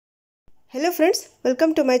Hello friends,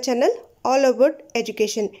 welcome to my channel all about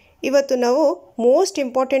education. ಇವತ್ತು ನಾವು most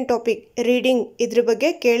important topic reading ಇದ್ರ ಬಗ್ಗೆ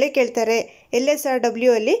ಕೇಳ್ತಾರೆ.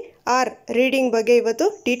 Lsrw ಅಲ್ಲಿ ಆರ್ ರೀಡಿಂಗ್ ಬಗ್ಗೆ ಇವತ್ತು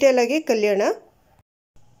ಡೀಟೇಲ್ ಆಗಿ ಕಲಿಯೋಣ.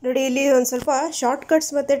 ನೋಡಿ ಇಲ್ಲಿ ಒಂದು ಸ್ವಲ್ಪ ಶಾರ್ಟ್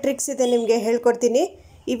ಕಟ್ಸ್ ಮತ್ತೆ ಟ್ರಿಕ್ಸ್ ಇದೆ ನಿಮಗೆ ಹೇಳ್ಕೊಡ್ತೀನಿ.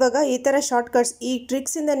 ಇವಾಗ ಈ ತರ ಶಾರ್ಟ್ ಕಟ್ಸ್ ಈ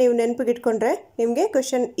ಟ್ರಿಕ್ಸ್ ಇಂದ ನೀವು ನೆನಪಿಗೆ ಇಟ್ಕೊಂಡ್ರೆ ನಿಮಗೆ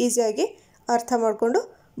ಕ್ವೆಶ್ಚನ್ ಈಜಿಯಾಗಿ ಅರ್ಥ ಮಾಡ್ಕೊಂಡು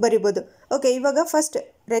ಬರಿಬಹುದು. ಓಕೆ, ಇವಾಗ ಫಸ್ಟ್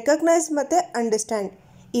ರೆಕಗ್ನೈಸ್ ಮತ್ತೆ ಅಂಡರ್ಸ್ಟ್ಯಾಂಡ್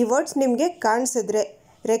ಈ ವರ್ಡ್ಸ್ ನಿಮಗೆ ಕಾಣಿಸಿದ್ರೆ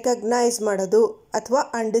ರೆಕಗ್ನೈಸ್ ಮಾಡೋದು ಅಥವಾ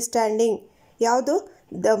ಅಂಡರ್ಸ್ಟ್ಯಾಂಡಿಂಗ್ ಯಾವುದು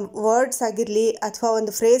ದ ವರ್ಡ್ಸ್ ಆಗಿರಲಿ ಅಥವಾ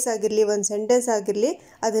ಒಂದು ಫ್ರೇಸ್ ಆಗಿರಲಿ ಒಂದು ಸೆಂಟೆನ್ಸ್ ಆಗಿರಲಿ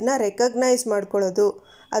ಅದನ್ನು ರೆಕಗ್ನೈಸ್ ಮಾಡ್ಕೊಳ್ಳೋದು,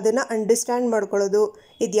 ಅದನ್ನು ಅಂಡರ್ಸ್ಟ್ಯಾಂಡ್ ಮಾಡ್ಕೊಳ್ಳೋದು.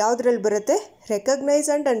 ಇದು ಯಾವುದ್ರಲ್ಲಿ ಬರುತ್ತೆ? ರೆಕಗ್ನೈಸ್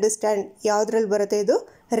ಆ್ಯಂಡ್ ಅಂಡರ್ಸ್ಟ್ಯಾಂಡ್ ಯಾವುದ್ರಲ್ಲಿ ಬರುತ್ತೆ? ಇದು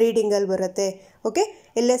ರೀಡಿಂಗಲ್ಲಿ ಬರುತ್ತೆ. ಓಕೆ,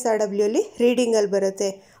 Lsrw ಅಲ್ಲಿ ರೀಡಿಂಗಲ್ಲಿ ಬರುತ್ತೆ.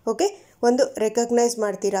 ಓಕೆ, ಒಂದು ರೆಕಗ್ನೈಸ್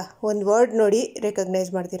ಮಾಡ್ತೀರಾ, ಒಂದು ವರ್ಡ್ ನೋಡಿ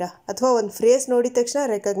ರೆಕಗ್ನೈಸ್ ಮಾಡ್ತೀರಾ, ಅಥವಾ ಒಂದು ಫ್ರೇಸ್ ನೋಡಿದ ತಕ್ಷಣ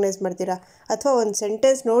ರೆಕಗ್ನೈಸ್ ಮಾಡ್ತೀರಾ, ಅಥವಾ ಒಂದು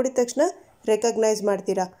ಸೆಂಟೆನ್ಸ್ ನೋಡಿದ ತಕ್ಷಣ ರೆಕಗ್ನೈಸ್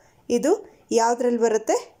ಮಾಡ್ತೀರಾ. ಇದು ಯಾವುದ್ರಲ್ಲಿ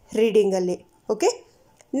ಬರುತ್ತೆ? ರೀಡಿಂಗಲ್ಲಿ. ಓಕೆ,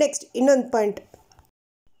 ನೆಕ್ಸ್ಟ್ ಇನ್ನೊಂದು ಪಾಯಿಂಟ್,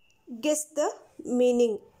 ಗೆಸ್ ದ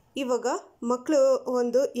ಮೀನಿಂಗ್. ಇವಾಗ ಮಕ್ಕಳು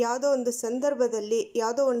ಒಂದು ಯಾವುದೋ ಒಂದು ಸಂದರ್ಭದಲ್ಲಿ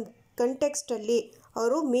ಯಾವುದೋ ಒಂದು ಕಂಟೆಕ್ಸ್ಟಲ್ಲಿ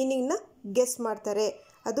ಅವರು ಮೀನಿಂಗ್ನ ಗೆಸ್ ಮಾಡ್ತಾರೆ,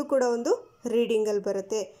 ಅದು ಕೂಡ ಒಂದು ರೀಡಿಂಗಲ್ಲಿ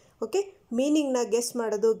ಬರುತ್ತೆ. ಓಕೆ, ಮೀನಿಂಗ್ನ ಗೆಸ್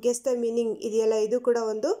ಮಾಡೋದು, ಗೆಸ್ ದ ಮೀನಿಂಗ್ ಇದೆಯಲ್ಲ, ಇದು ಕೂಡ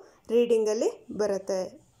ಒಂದು ರೀಡಿಂಗಲ್ಲಿ ಬರುತ್ತೆ.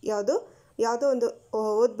 ಯಾವುದೋ ಒಂದು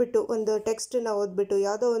ಓದ್ಬಿಟ್ಟು, ಒಂದು ಟೆಕ್ಸ್ಟನ್ನ ಓದ್ಬಿಟ್ಟು,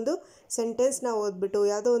 ಯಾವುದೋ ಒಂದು ಸೆಂಟೆನ್ಸ್ನ ಓದ್ಬಿಟ್ಟು,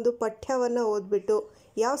 ಯಾವುದೋ ಒಂದು ಪಠ್ಯವನ್ನು ಓದ್ಬಿಟ್ಟು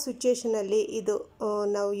ಯಾವ ಸಿಚುವೇಷನಲ್ಲಿ ಇದು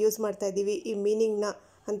ನಾವು ಯೂಸ್ ಮಾಡ್ತಾ ಇದ್ದೀವಿ ಈ ಮೀನಿಂಗ್ನ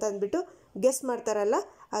ಅಂತ ಅಂದ್ಬಿಟ್ಟು ಗೆಸ್ ಮಾಡ್ತಾರಲ್ಲ,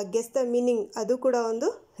 ಆ ಗೆಸ್ ದ ಮೀನಿಂಗ್ ಅದು ಕೂಡ ಒಂದು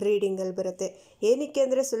ರೀಡಿಂಗಲ್ಲಿ ಬರುತ್ತೆ. ಏನಕ್ಕೆ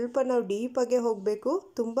ಅಂದರೆ ಸ್ವಲ್ಪ ನಾವು ಡೀಪಾಗೆ ಹೋಗಬೇಕು,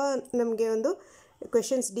 ತುಂಬ ನಮಗೆ ಒಂದು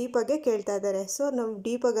ಕ್ವೆಶನ್ಸ್ ಡೀಪಾಗೆ ಕೇಳ್ತಾ ಇದ್ದಾರೆ. ಸೊ ನಾವು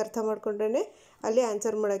ಡೀಪಾಗಿ ಅರ್ಥ ಮಾಡ್ಕೊಂಡ್ರೆ ಅಲ್ಲಿ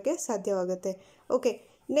ಆನ್ಸರ್ ಮಾಡೋಕ್ಕೆ ಸಾಧ್ಯವಾಗುತ್ತೆ. ಓಕೆ,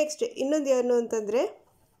 ನೆಕ್ಸ್ಟ್ ಇನ್ನೊಂದು ಏನು ಅಂತಂದರೆ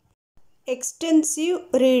ಎಕ್ಸ್ಟೆನ್ಸಿವ್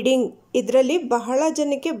ರೀಡಿಂಗ್. ಇದರಲ್ಲಿ ಬಹಳ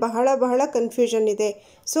ಜನಕ್ಕೆ ಬಹಳ ಕನ್ಫ್ಯೂಷನ್ ಇದೆ.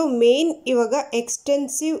 ಸೊ ಮೇನ್ ಇವಾಗ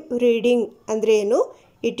ಎಕ್ಸ್ಟೆನ್ಸಿವ್ ರೀಡಿಂಗ್ ಅಂದರೆ ಏನು?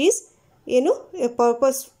 ಇಟ್ ಈಸ್ ಏನು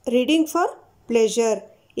ಪರ್ಪಸ್ ರೀಡಿಂಗ್ ಫಾರ್ ಪ್ಲೆಷರ್.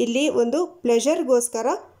 ಇಲ್ಲಿ ಒಂದು ಪ್ಲೆಷರ್ಗೋಸ್ಕರ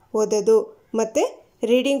ಓದೋದು, ಮತ್ತು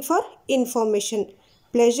ರೀಡಿಂಗ್ ಫಾರ್ ಇನ್ಫಾರ್ಮೇಷನ್.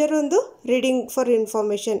 ಪ್ಲೆಷರ್ ಒಂದು, ರೀಡಿಂಗ್ ಫಾರ್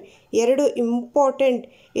ಇನ್ಫಾರ್ಮೇಷನ್ ಎರಡು ಇಂಪಾರ್ಟೆಂಟ್.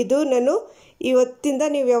 ಇದು ನಾನು ಇವತ್ತಿಂದ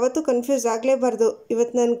ನೀವು ಯಾವತ್ತೂ ಕನ್ಫ್ಯೂಸ್ ಆಗಲೇಬಾರ್ದು.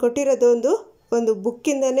 ಇವತ್ತು ನಾನು ಕೊಟ್ಟಿರೋದು ಒಂದು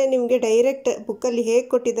ಬುಕ್ಕಿಂದನೇ ನಿಮಗೆ ಡೈರೆಕ್ಟ್ ಬುಕ್ಕಲ್ಲಿ ಹೇಗೆ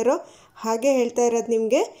ಕೊಟ್ಟಿದ್ದಾರೋ ಹಾಗೆ ಹೇಳ್ತಾ ಇರೋದು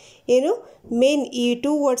ನಿಮಗೆ. ಏನು ಮೇನ್ ಈ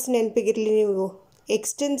 2 ವರ್ಡ್ಸ್ ನೆನಪಿಗಿರಲಿ ನೀವು.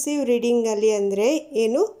 ಎಕ್ಸ್ಟೆನ್ಸಿವ್ ರೀಡಿಂಗಲ್ಲಿ ಅಂದರೆ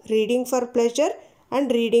ಏನು? Reading for pleasure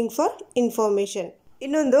and reading for information.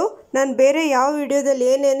 ಇನ್ನೊಂದು, ನಾನು ಬೇರೆ ಯಾವ ವಿಡಿಯೋದಲ್ಲಿ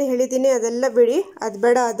ಏನೇನು ಹೇಳಿದ್ದೀನಿ ಅದೆಲ್ಲ ಬಿಡಿ, ಅದು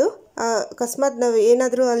ಬೇಡ. ಅದು ಅಕಸ್ಮಾತ್ ನಾವು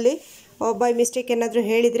ಏನಾದರೂ ಅಲ್ಲಿ ಬೈ ಮಿಸ್ಟೇಕ್ ಏನಾದರೂ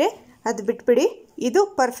ಹೇಳಿದರೆ ಅದು ಬಿಟ್ಬಿಡಿ. ಇದು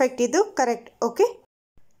ಪರ್ಫೆಕ್ಟ್, ಇದು ಕರೆಕ್ಟ್. ಓಕೆ,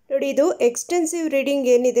 ನೋಡಿ ಇದು ಎಕ್ಸ್ಟೆನ್ಸಿವ್ ರೀಡಿಂಗ್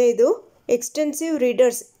ಏನಿದೆ, ಇದು ಎಕ್ಸ್ಟೆನ್ಸಿವ್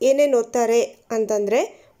ರೀಡರ್ಸ್ ಏನೇನು ಓದ್ತಾರೆ ಅಂತಂದರೆ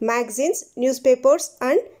magazines, news papers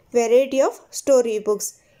and variety of story books.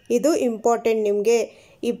 ಇದು ಇಂಪಾರ್ಟೆಂಟ್ ನಿಮಗೆ.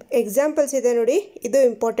 ಈ ಎಕ್ಸಾಂಪಲ್ಸ್ ಇದೆ ನೋಡಿ, ಇದು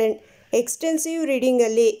ಇಂಪಾರ್ಟೆಂಟ್. ಎಕ್ಸ್ಟೆನ್ಸಿವ್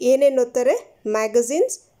ರೀಡಿಂಗಲ್ಲಿ ಏನೇನು ಓದ್ತಾರೆ?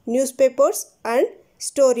 Magazines, news papers and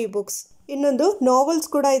story books. ಇನ್ನೊಂದು ನಾವೆಲ್ಸ್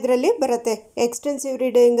ಕೂಡ ಇದರಲ್ಲಿ ಬರುತ್ತೆ. ಎಕ್ಸ್ಟೆನ್ಸಿವ್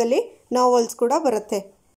ರೀಡಿಂಗಲ್ಲಿ ನಾವೆಲ್ಸ್ ಕೂಡ ಬರುತ್ತೆ.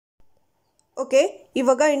 ಓಕೆ,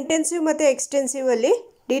 ಇವಾಗ ಇಂಟೆನ್ಸಿವ್ ಮತ್ತು ಎಕ್ಸ್ಟೆನ್ಸಿವಲ್ಲಿ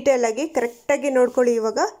ಡೀಟೇಲಾಗಿ ಕರೆಕ್ಟಾಗಿ ನೋಡ್ಕೊಳ್ಳಿ.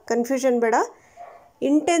 ಇವಾಗ ಕನ್ಫ್ಯೂಷನ್ ಬೇಡ.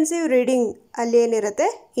 ಇಂಟೆನ್ಸಿವ್ ರೀಡಿಂಗ್ ಅಲ್ಲಿ ಏನಿರುತ್ತೆ?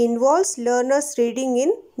 Involves learners reading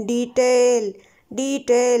in detail.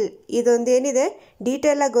 ಇದೊಂದು ಏನಿದೆ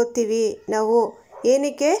ಡೀಟೇಲಾಗಿ ಓದ್ತೀವಿ ನಾವು.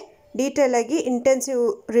 ಏನಕ್ಕೆ ಡೀಟೇಲಾಗಿ? ಇಂಟೆನ್ಸಿವ್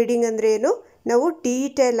ರೀಡಿಂಗ್ ಅಂದರೆ ಏನು? ನಾವು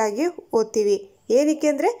ಡೀಟೇಲಾಗಿ ಓದ್ತೀವಿ. ಏನಕ್ಕೆ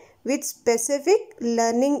ಅಂದರೆ with specific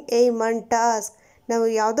learning aim and task. ನಾವು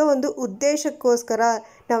ಯಾವುದೋ ಒಂದು ಉದ್ದೇಶಕ್ಕೋಸ್ಕರ,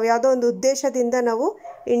 ನಾವು ಯಾವುದೋ ಒಂದು ಉದ್ದೇಶದಿಂದ ನಾವು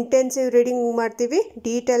ಇಂಟೆನ್ಸಿವ್ ರೀಡಿಂಗ್ ಮಾಡ್ತೀವಿ,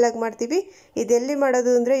 ಡೀಟೇಲಾಗಿ ಮಾಡ್ತೀವಿ. ಇದೆಲ್ಲಿ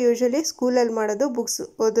ಮಾಡೋದು ಅಂದರೆ ಯೂಶ್ವಲಿ ಸ್ಕೂಲಲ್ಲಿ ಮಾಡೋದು, ಬುಕ್ಸ್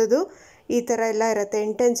ಓದೋದು, ಈ ಥರ ಎಲ್ಲ ಇರುತ್ತೆ.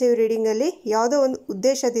 ಇಂಟೆನ್ಸಿವ್ ರೀಡಿಂಗಲ್ಲಿ ಯಾವುದೋ ಒಂದು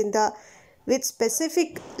ಉದ್ದೇಶದಿಂದ with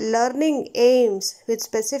specific learning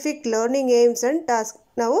aims and task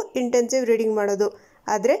ನಾವು ಇಂಟೆನ್ಸಿವ್ ರೀಡಿಂಗ್ ಮಾಡೋದು.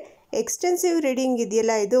 ಆದರೆ ಎಕ್ಸ್ಟೆನ್ಸಿವ್ ರೀಡಿಂಗ್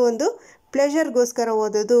ಇದೆಯಲ್ಲ, ಇದು ಒಂದು ಪ್ಲೆಷರ್ಗೋಸ್ಕರ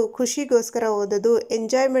ಓದೋದು, ಖುಷಿಗೋಸ್ಕರ ಓದೋದು,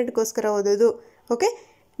 ಎಂಜಾಯ್ಮೆಂಟ್ಗೋಸ್ಕರ ಓದೋದು. ಓಕೆ,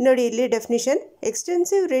 ನೋಡಿ ಇಲ್ಲಿ definition.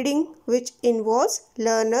 Extensive reading which involves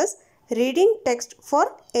learners reading text for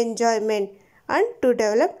enjoyment and to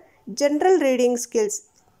develop general reading skills.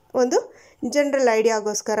 ಒಂದು ಜನರಲ್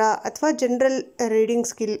ಐಡಿಯಾಗೋಸ್ಕರ ಅಥವಾ ಜನರಲ್ ರೀಡಿಂಗ್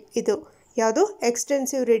ಸ್ಕಿಲ್. ಇದು ಯಾವುದು?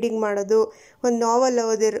 ಎಕ್ಸ್ಟೆನ್ಸಿವ್ ರೀಡಿಂಗ್ ಮಾಡೋದು. ಒಂದು ನಾವೆಲ್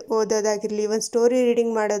ಓದೋದಾಗಿರಲಿ, ಒಂದು ಸ್ಟೋರಿ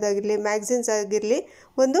ರೀಡಿಂಗ್ ಮಾಡೋದಾಗಿರಲಿ, ಮ್ಯಾಗ್ಝಿನ್ಸ್ ಆಗಿರಲಿ,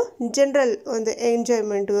 ಒಂದು ಜನರಲ್ ಒಂದು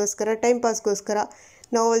ಎಂಜಾಯ್ಮೆಂಟ್ಗೋಸ್ಕರ, ಟೈಮ್ ಪಾಸ್ಗೋಸ್ಕರ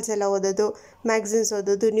ನಾವೆಲ್ಸ್ ಎಲ್ಲ ಓದೋದು, ಮ್ಯಾಗ್ಝಿನ್ಸ್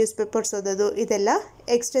ಓದೋದು, ನ್ಯೂಸ್ ಪೇಪರ್ಸ್ ಓದೋದು, ಇದೆಲ್ಲ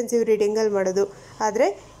ಎಕ್ಸ್ಟೆನ್ಸಿವ್ ರೀಡಿಂಗಲ್ಲಿ ಮಾಡೋದು. ಆದರೆ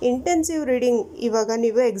ಇಂಟೆನ್ಸಿವ್ ರೀಡಿಂಗ್, ಇವಾಗ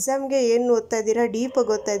ನೀವು ಎಕ್ಸಾಮ್ಗೆ ಏನು ಓದ್ತಾ ಇದ್ದೀರಾ?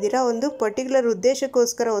 ಡೀಪಾಗಿ ಓದ್ತಾ ಇದ್ದೀರಾ, ಒಂದು ಪರ್ಟಿಕ್ಯುಲರ್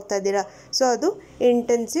ಉದ್ದೇಶಕ್ಕೋಸ್ಕರ ಓದ್ತಾ ಇದ್ದೀರಾ. ಸೊ ಅದು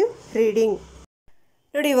ಇಂಟೆನ್ಸಿವ್ ರೀಡಿಂಗ್.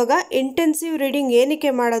 ನೋಡಿ ಇವಾಗ ಇಂಟೆನ್ಸಿವ್ ರೀಡಿಂಗ್ ಏನಕ್ಕೆ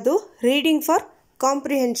ಮಾಡೋದು? Reading for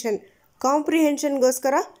comprehension.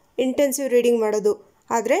 ಕಾಂಪ್ರಿಹೆನ್ಷನ್ಗೋಸ್ಕರ intensive reading ಮಾಡೋದು.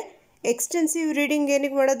 ಆದರೆ ಎಕ್ಸ್ಟೆನ್ಸಿವ್ ರೀಡಿಂಗ್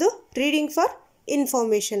ಏನಕ್ಕೆ ಮಾಡೋದು? Reading for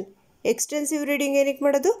information. Extensive reading ಏನಕ್ಕೆ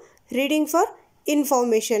ಮಾಡೋದು? Reading for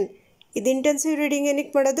information. ಇದು ಇಂಟೆನ್ಸಿವ್ ರೀಡಿಂಗ್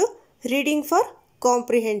ಏನಕ್ಕೆ ಮಾಡೋದು? Reading for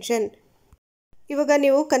comprehension. ಇವಾಗ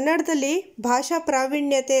ನೀವು ಕನ್ನಡದಲ್ಲಿ ಭಾಷಾ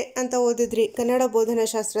ಪ್ರಾವೀಣ್ಯತೆ ಅಂತ ಓದಿದ್ರಿ ಕನ್ನಡ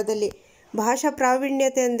ಬೋಧನಾಶಾಸ್ತ್ರದಲ್ಲಿ. ಭಾಷಾ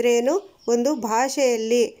ಪ್ರಾವೀಣ್ಯತೆ ಅಂದರೆ ಏನು? ಒಂದು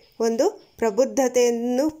ಭಾಷೆಯಲ್ಲಿ ಒಂದು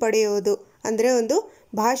ಪ್ರಬುದ್ಧತೆಯನ್ನು ಪಡೆಯೋದು, ಅಂದರೆ ಒಂದು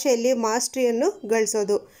ಭಾಷೆಯಲ್ಲಿ ಮಾಸ್ಟ್ರಿಯನ್ನು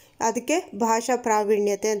ಗಳಿಸೋದು. ಅದಕ್ಕೆ ಭಾಷಾ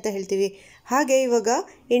ಪ್ರಾವೀಣ್ಯತೆ ಅಂತ ಹೇಳ್ತೀವಿ. ಹಾಗೆ ಇವಾಗ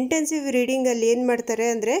ಇಂಟೆನ್ಸಿವ್ ರೀಡಿಂಗಲ್ಲಿ ಏನು ಮಾಡ್ತಾರೆ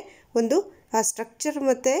ಅಂದರೆ ಒಂದು ಆ ಸ್ಟ್ರಕ್ಚರ್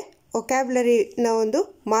ಮತ್ತು ವೊಕ್ಯಾಬ್ಲರಿನ ಒಂದು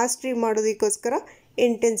ಮಾಸ್ಟ್ರಿ ಮಾಡೋದಕ್ಕೋಸ್ಕರ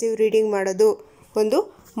ಇಂಟೆನ್ಸಿವ್ ರೀಡಿಂಗ್ ಮಾಡೋದು. ಒಂದು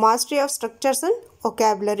mastery of structures and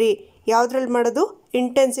vocabulary ಯಾವುದ್ರಲ್ಲಿ ಮಾಡೋದು?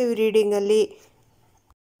 ಇಂಟೆನ್ಸಿವ್ ರೀಡಿಂಗಲ್ಲಿ.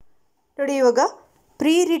 ನೋಡಿ, ಇವಾಗ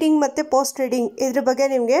ಪ್ರೀ ರೀಡಿಂಗ್ ಮತ್ತು ಪೋಸ್ಟ್ ರೀಡಿಂಗ್ ಇದ್ರ ಬಗ್ಗೆ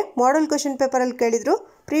ನಿಮಗೆ ಮಾಡೆಲ್ ಕ್ವೆಶ್ಚನ್ ಪೇಪರಲ್ಲಿ ಕೇಳಿದರು,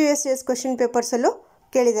 ಪ್ರೀವಿಯಸ್ ಇಯರ್ಸ್ ಕ್ವೆಶ್ಚನ್ ಪೇಪರ್ಸಲ್ಲೂ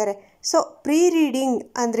ಕೇಳಿದ್ದಾರೆ. ಸೊ ಪ್ರೀ ರೀಡಿಂಗ್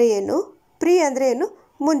ಅಂದರೆ ಏನು? ಪ್ರೀ ಅಂದರೆ ಏನು?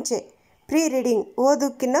 ಮುಂಚೆ. ಪ್ರೀ ರೀಡಿಂಗ್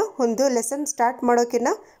ಓದೋಕ್ಕಿಂತ ಒಂದು ಲೆಸನ್ ಸ್ಟಾರ್ಟ್ ಮಾಡೋಕ್ಕಿಂತ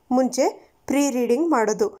ಮುಂಚೆ ಪ್ರೀ ರೀಡಿಂಗ್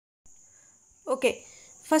ಮಾಡೋದು. ಓಕೆ,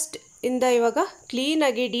 ಫಸ್ಟ್ ಇಂದ ಇವಾಗ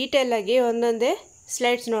ಕ್ಲೀನಾಗಿ ಡೀಟೇಲಾಗಿ ಒಂದೊಂದೇ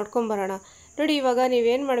ಸ್ಲೈಡ್ಸ್ ನೋಡ್ಕೊಂಬರೋಣ. ನೋಡಿ, ಇವಾಗ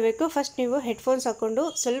ನೀವೇನು ಮಾಡಬೇಕು, ಫಸ್ಟ್ ನೀವು ಹೆಡ್ಫೋನ್ಸ್ ಹಾಕ್ಕೊಂಡು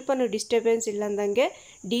ಸ್ವಲ್ಪನೂ ಡಿಸ್ಟರ್ಬೆನ್ಸ್ ಇಲ್ಲಂದಂಗೆ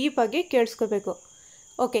ಡೀಪಾಗಿ ಕೇಳಿಸ್ಕೋಬೇಕು.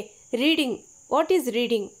 Okay, reading. What is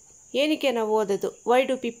reading? ಏನಕ್ಕೆ ನಾವು ಓದೋದು? Why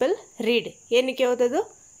do people read? ಏನಕ್ಕೆ ಓದೋದು?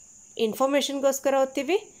 ಇನ್ಫಾರ್ಮೇಷನ್ಗೋಸ್ಕರ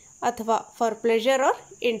ಓದ್ತೀವಿ ಅಥವಾ ಫಾರ್ ಪ್ಲೆಷರ್ ಆರ್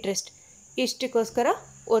ಇಂಟ್ರೆಸ್ಟ್, ಇಷ್ಟಕ್ಕೋಸ್ಕರ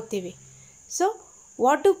ಓದ್ತೀವಿ. So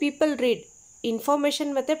what do people read?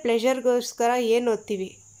 Information ಮತ್ತು ಪ್ಲೆಷರ್ಗೋಸ್ಕರ ಏನು ಓದ್ತೀವಿ?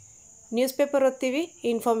 ನ್ಯೂಸ್ ಪೇಪರ್ ಓದ್ತೀವಿ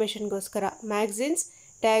ಇನ್ಫಾರ್ಮೇಷನ್ಗೋಸ್ಕರ. Magazines,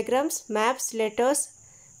 diagrams, maps, letters,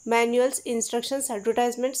 ಮ್ಯಾನ್ಯುಯಲ್ಸ್, instructions,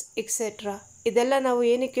 advertisements etcetera ಇದೆಲ್ಲ ನಾವು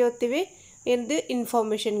ಏನಕ್ಕೆ ಓದ್ತೀವಿ? ಎಂದು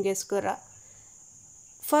ಇನ್ಫಾರ್ಮೇಷನ್ಗೋಸ್ಕರ.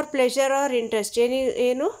 ಫಾರ್ ಪ್ಲೆಷರ್ ಆರ್ ಇಂಟ್ರೆಸ್ಟ್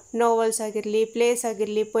ಏನು ನಾವೆಲ್ಸ್ ಆಗಿರಲಿ, ಪ್ಲೇಸ್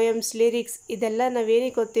ಆಗಿರಲಿ, ಪೊಯಮ್ಸ್, ಲಿರಿಕ್ಸ್ ಇದೆಲ್ಲ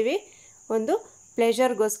ನಾವೇನಕ್ಕೆ ಓದ್ತೀವಿ? ಒಂದು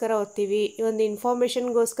ಪ್ಲೆಷರ್ಗೋಸ್ಕರ ಓದ್ತೀವಿ, ಒಂದು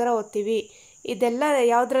ಇನ್ಫಾರ್ಮೇಷನ್ಗೋಸ್ಕರ ಓದ್ತೀವಿ. ಇದೆಲ್ಲ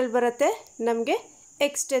ಯಾವುದ್ರಲ್ಲಿ ಬರುತ್ತೆ? ನಮಗೆ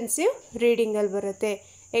ಎಕ್ಸ್ಟೆನ್ಸಿವ್ ರೀಡಿಂಗಲ್ಲಿ ಬರುತ್ತೆ.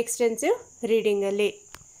 Extensive ರೀಡಿಂಗಲ್ಲಿ.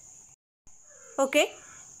 Okay,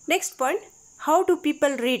 next point, how do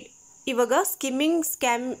people read? ಇವಾಗ skimming,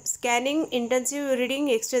 scanning, intensive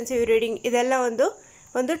reading, extensive reading ಇದೆಲ್ಲ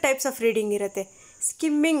ಒಂದು ಟೈಪ್ಸ್ ಆಫ್ ರೀಡಿಂಗ್ ಇರುತ್ತೆ.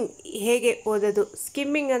 ಸ್ಕಿಮ್ಮಿಂಗ್ ಹೇಗೆ ಓದೋದು?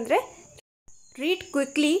 ಸ್ಕಿಮ್ಮಿಂಗ್ ಅಂದರೆ read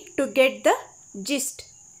quickly to get the gist,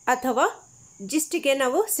 ಅಥವಾ ಜಿಸ್ಟಿಗೆ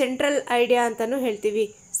ನಾವು ಸೆಂಟ್ರಲ್ ಐಡಿಯಾ ಅಂತಲೂ ಹೇಳ್ತೀವಿ.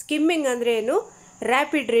 ಸ್ಕಿಮ್ಮಿಂಗ್ ಅಂದರೆ ಏನು?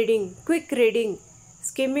 Rapid reading, quick reading.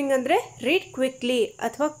 Skimming ಅಂದರೆ ರೀಡ್ ಕ್ವಿಕ್ಲಿ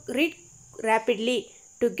ಅಥವಾ read rapidly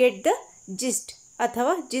to get the gist,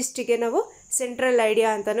 ಅಥವಾ ಜಿಸ್ಟಿಗೆ ನಾವು ಸೆಂಟ್ರಲ್ ಐಡಿಯಾ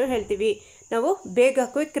ಅಂತಲೂ ಹೇಳ್ತೀವಿ. ನಾವು ಬೇಗ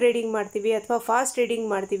ಕ್ವಿಕ್ ರೀಡಿಂಗ್ ಮಾಡ್ತೀವಿ ಅಥವಾ ಫಾಸ್ಟ್ ರೀಡಿಂಗ್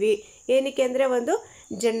ಮಾಡ್ತೀವಿ. ಏನಕ್ಕೆ ಅಂದರೆ ಒಂದು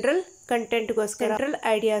ಜನರಲ್ ಕಂಟೆಂಟ್ಗೋಸ್ಕರ, ಸೆಂಟ್ರಲ್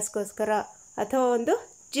ಐಡಿಯಾಸ್ಗೋಸ್ಕರ, ಅಥವಾ ಒಂದು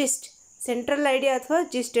ಜಿಸ್ಟ್. ಸೆಂಟ್ರಲ್ ಐಡಿಯಾ ಅಥವಾ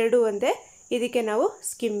ಜಿಸ್ಟ್ ಎರಡೂ ಒಂದೇ. ಇದಕ್ಕೆ ನಾವು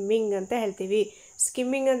ಸ್ಕಿಮ್ಮಿಂಗ್ ಅಂತ ಹೇಳ್ತೀವಿ.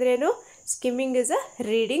 ಸ್ಕಿಮ್ಮಿಂಗ್ ಅಂದ್ರೇನು? Skimming is a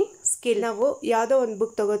reading skill. ನಾವು ಯಾವುದೋ ಒಂದು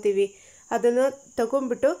ಬುಕ್ ತೊಗೋತೀವಿ, ಅದನ್ನು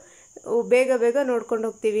ತೊಗೊಂಡ್ಬಿಟ್ಟು ಬೇಗ ಬೇಗ ನೋಡ್ಕೊಂಡು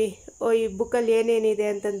ಹೋಗ್ತೀವಿ. ಈ ಬುಕ್ಕಲ್ಲಿ ಏನೇನಿದೆ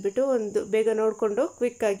ಅಂತಂದ್ಬಿಟ್ಟು ಒಂದು ಬೇಗ ನೋಡಿಕೊಂಡು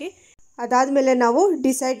ಕ್ವಿಕ್ಕಾಗಿ ಅದಾದಮೇಲೆ ನಾವು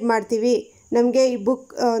ಡಿಸೈಡ್ ಮಾಡ್ತೀವಿ ನಮಗೆ ಈ ಬುಕ್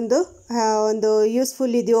ಒಂದು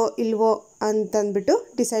ಯೂಸ್ಫುಲ್ ಇದೆಯೋ ಇಲ್ವೋ ಅಂತಂದ್ಬಿಟ್ಟು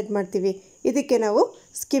ಡಿಸೈಡ್ ಮಾಡ್ತೀವಿ. ಇದಕ್ಕೆ ನಾವು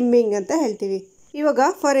ಸ್ಕಿಮ್ಮಿಂಗ್ ಅಂತ ಹೇಳ್ತೀವಿ. ಇವಾಗ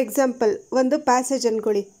ಫಾರ್ ಎಕ್ಸಾಂಪಲ್ ಒಂದು ಪ್ಯಾಸೇಜ್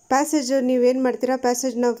ಅಂದ್ಕೊಳ್ಳಿ. ಪ್ಯಾಸೇಜ್ ನೀವೇನು ಮಾಡ್ತೀರಾ?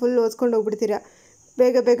 ಪ್ಯಾಸೇಜ್ನ ಫುಲ್ ಓದ್ಕೊಂಡು ಹೋಗ್ಬಿಡ್ತೀರಾ,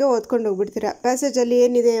 ಬೇಗ ಬೇಗ ಓದ್ಕೊಂಡು ಹೋಗ್ಬಿಡ್ತೀರಾ. ಪ್ಯಾಸೇಜಲ್ಲಿ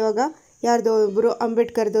ಏನಿದೆ? ಇವಾಗ ಯಾರ್ದೋ ಒಬ್ಬರು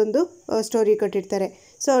ಅಂಬೇಡ್ಕರ್ದೊಂದು ಸ್ಟೋರಿ ಕೊಟ್ಟಿರ್ತಾರೆ.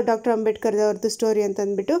 ಸೊ ಡಾಕ್ಟರ್ ಅಂಬೇಡ್ಕರ್ದವ್ರದ್ದು ಸ್ಟೋರಿ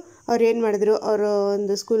ಅಂತಂದ್ಬಿಟ್ಟು ಅವ್ರು ಏನು ಮಾಡಿದ್ರು, ಅವರು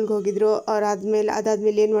ಒಂದು ಸ್ಕೂಲ್ಗೆ ಹೋಗಿದ್ರು,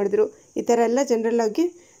 ಅದಾದಮೇಲೆ ಏನು ಮಾಡಿದ್ರು, ಈ ಥರ ಎಲ್ಲ ಜನರಲ್ಲಾಗಿ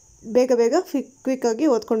ಬೇಗ ಬೇಗ ಕ್ವಿಕ್ಕಾಗಿ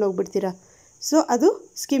ಓದ್ಕೊಂಡು ಹೋಗ್ಬಿಡ್ತೀರಾ. ಸೊ ಅದು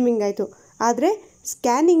ಸ್ಕಿಮ್ಮಿಂಗ್ ಆಯಿತು. ಆದರೆ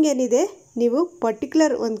ಸ್ಕ್ಯಾನಿಂಗ್ ಏನಿದೆ, ನೀವು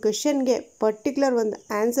ಪರ್ಟಿಕ್ಯುಲರ್ ಒಂದು ಕ್ವೆಶ್ಚನ್ಗೆ ಪರ್ಟಿಕ್ಯುಲರ್ ಒಂದು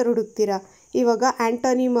ಆನ್ಸರ್ ಹುಡುಕ್ತೀರಾ. ಇವಾಗ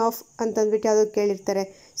ಆ್ಯಂಟೋನಿಮ್ ಆಫ್ ಅಂತಂದ್ಬಿಟ್ಟು ಯಾವುದೋ ಕೇಳಿರ್ತಾರೆ,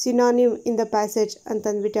 ಸಿನಾನಿಮ್ ಇನ್ ದ ಪ್ಯಾಸೇಜ್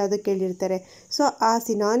ಅಂತಂದ್ಬಿಟ್ಟು ಯಾವುದೋ ಕೇಳಿರ್ತಾರೆ. ಸೊ ಆ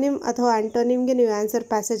ಸಿನಾನಿಮ್ ಅಥವಾ ಆ್ಯಂಟೋನಿಮ್ಗೆ ನೀವು ಆನ್ಸರ್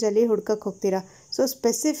ಪ್ಯಾಸೇಜಲ್ಲಿ ಹುಡ್ಕಕ್ಕೆ ಹೋಗ್ತೀರಾ. ಸೊ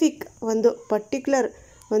ಸ್ಪೆಸಿಫಿಕ್ ಒಂದು ಪರ್ಟಿಕ್ಯುಲರ್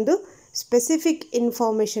ಒಂದು ಸ್ಪೆಸಿಫಿಕ್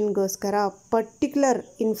ಇನ್ಫಾರ್ಮೇಷನ್ಗೋಸ್ಕರ,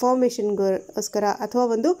 ಅಥವಾ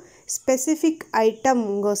ಒಂದು ಸ್ಪೆಸಿಫಿಕ್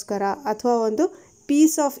ಐಟಮ್ಗೋಸ್ಕರ, ಅಥವಾ ಒಂದು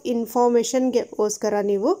ಪೀಸ್ ಆಫ್ ಇನ್ಫಾರ್ಮೇಷನ್ಗೆಗೋಸ್ಕರ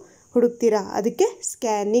ನೀವು ಹುಡುಕ್ತೀರಾ. ಅದಕ್ಕೆ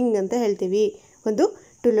ಸ್ಕ್ಯಾನಿಂಗ್ ಅಂತ ಹೇಳ್ತೀವಿ. ಒಂದು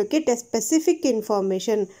to locate A specific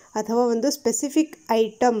information, ಅಥವಾ ಒಂದು ಸ್ಪೆಸಿಫಿಕ್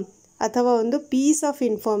ಐಟಮ್, ಅಥವಾ ಒಂದು ಪೀಸ್ ಆಫ್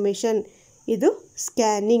ಇನ್ಫಾರ್ಮೇಷನ್, ಇದು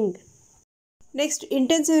ಸ್ಕ್ಯಾನಿಂಗ್. ನೆಕ್ಸ್ಟ್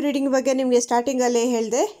ಇಂಟೆನ್ಸಿವ್ ರೀಡಿಂಗ್ ಬಗ್ಗೆ ನಿಮಗೆ ಸ್ಟಾರ್ಟಿಂಗಲ್ಲೇ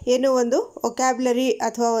ಹೇಳಿದೆ, ಏನು ಒಂದು ವೊಕ್ಯಾಬ್ಲರಿ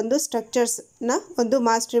ಅಥವಾ ಒಂದು ಸ್ಟ್ರಕ್ಚರ್ಸ್ನ ಒಂದು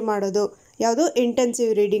ಮಾಸ್ಟ್ರಿ ಮಾಡೋದು. ಯಾವುದು?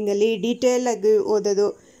 ಇಂಟೆನ್ಸಿವ್ ರೀಡಿಂಗಲ್ಲಿ ಡೀಟೇಲಾಗಿ ಓದೋದು.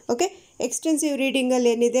 ಓಕೆ, ಎಕ್ಸ್ಟೆನ್ಸಿವ್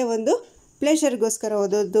ರೀಡಿಂಗಲ್ಲಿ ಏನಿದೆ? ಒಂದು ಪ್ಲೆಷರ್ಗೋಸ್ಕರ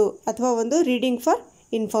ಓದೋದು, ಅಥವಾ ಒಂದು reading for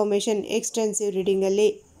information extensive ರೀಡಿಂಗಲ್ಲಿ.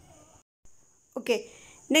 Okay,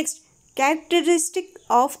 next characteristic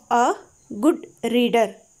of a good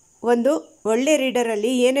reader, ಒಂದು ಒಳ್ಳೆ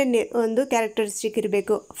ರೀಡರಲ್ಲಿ ಏನೇನು ಒಂದು ಕ್ಯಾರೆಕ್ಟರಿಸ್ಟಿಕ್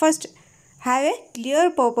ಇರಬೇಕು. First, have A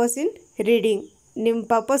clear purpose in reading, ನಿಮ್ಮ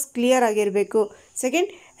ಪರ್ಪಸ್ ಕ್ಲಿಯರ್ ಆಗಿರಬೇಕು. ಸೆಕೆಂಡ್,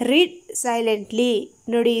 ರೀಡ್ ಸೈಲೆಂಟ್ಲಿ,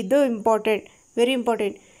 ನೋಡಿ ಇದು ಇಂಪಾರ್ಟೆಂಟ್, ವೆರಿ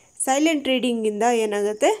ಇಂಪಾರ್ಟೆಂಟ್. ಸೈಲೆಂಟ್ ರೀಡಿಂಗಿಂದ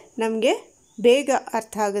ಏನಾಗುತ್ತೆ, ನಮಗೆ ಬೇಗ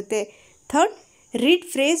ಅರ್ಥ ಆಗುತ್ತೆ. Third, read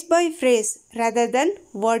phrase by phrase rather then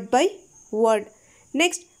word by word.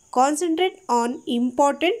 Next, concentrate on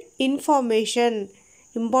important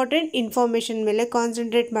information ಮೇಲೆ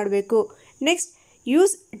ಕಾನ್ಸಂಟ್ರೇಟ್ ಮಾಡಬೇಕು. Next,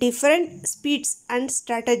 use different speeds and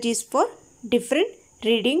strategies for different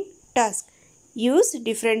reading task. Use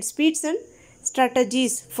different speeds and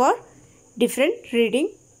strategies for different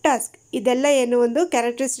reading task. ಇದೆಲ್ಲ ಏನು ಒಂದು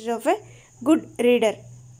characteristics of A good reader.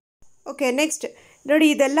 Okay, next ನೋಡಿ,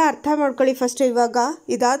 ಇದೆಲ್ಲ ಅರ್ಥ ಮಾಡ್ಕೊಳ್ಳಿ first. ಇವಾಗ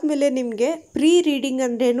ಇದಾದಮೇಲೆ ನಿಮಗೆ ಪ್ರೀ ರೀಡಿಂಗ್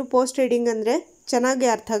ಅಂದ್ರೇನು, ಪೋಸ್ಟ್ ರೀಡಿಂಗ್ ಅಂದರೆ ಚೆನ್ನಾಗಿ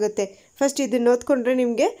ಅರ್ಥ ಆಗುತ್ತೆ. ಫಸ್ಟ್ ಇದನ್ನು ಓದ್ಕೊಂಡ್ರೆ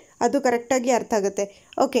ನಿಮಗೆ ಅದು ಕರೆಕ್ಟಾಗಿ ಅರ್ಥ ಆಗುತ್ತೆ.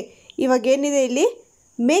 ಓಕೆ, ಇವಾಗ ಏನಿದೆ ಇಲ್ಲಿ,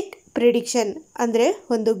 ಮೇಕ್ ಪ್ರಿಡಿಕ್ಷನ್ ಅಂದರೆ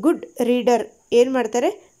ಒಂದು ಗುಡ್ ರೀಡರ್ ಏನು ಮಾಡ್ತಾರೆ,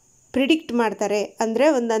 ಪ್ರಿಡಿಕ್ಟ್ ಮಾಡ್ತಾರೆ, ಅಂದರೆ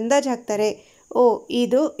ಒಂದು ಅಂದಾಜು ಹಾಕ್ತಾರೆ. ಓ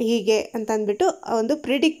ಇದು ಹೀಗೆ ಅಂತ ಅಂದ್ಬಿಟ್ಟು ಒಂದು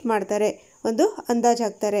ಪ್ರಿಡಿಕ್ಟ್ ಮಾಡ್ತಾರೆ, ಒಂದು ಅಂದಾಜು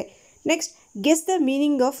ಹಾಕ್ತಾರೆ. Next, guess the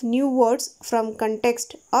meaning of new words from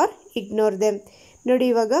context R ignore them. ನೋಡಿ,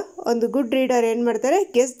 ಇವಾಗ ಒಂದು ಗುಡ್ ರೀಡರ್ ಏನು ಮಾಡ್ತಾರೆ,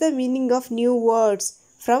 guess the meaning of new words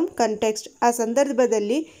from context. ಆ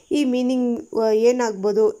ಸಂದರ್ಭದಲ್ಲಿ ಈ ಮೀನಿಂಗ್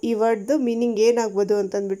ಏನಾಗ್ಬೋದು, ಈ ವರ್ಡ್ದು ಮೀನಿಂಗ್ ಏನಾಗ್ಬೋದು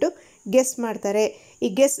ಅಂತಂದ್ಬಿಟ್ಟು ಗೆಸ್ ಮಾಡ್ತಾರೆ. ಈ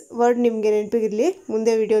ಗೆಸ್ ವರ್ಡ್ ನಿಮಗೆ ನೆನಪಿಗಿರಲಿ,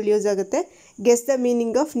 ಮುಂದೆ ವಿಡಿಯೋಲಿ ಯೂಸ್ ಆಗುತ್ತೆ. Guess the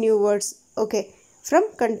meaning of new words, okay, from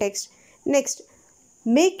context. Next,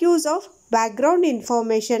 make use of background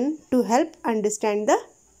information to help understand the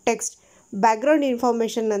text. Background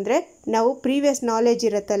information ಅಂದರೆ ನಾವು ಪ್ರೀವಿಯಸ್ ನಾಲೆಜ್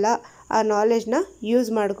ಇರುತ್ತಲ್ಲ, ಆ ನಾಲೆಜ್ನ ಯೂಸ್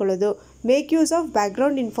ಮಾಡ್ಕೊಳ್ಳೋದು. Make use of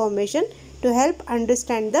background information to help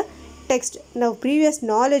understand the text. ನಾವು previous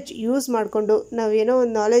knowledge use ಮಾಡಿಕೊಂಡು, ನಾವು ಏನೋ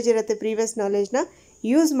ಒಂದು ನಾಲೆಜ್ ಇರುತ್ತೆ, ಪ್ರೀವಿಯಸ್ ನಾಲೆಜ್ನ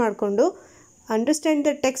ಯೂಸ್ ಮಾಡಿಕೊಂಡು ಅಂಡರ್ಸ್ಟ್ಯಾಂಡ್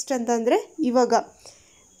ದ ಟೆಕ್ಸ್ಟ್ ಅಂತಂದರೆ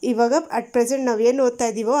ಇವಾಗ ಅಟ್ ಪ್ರೆಸೆಂಟ್ ನಾವು ಏನು ಓದ್ತಾ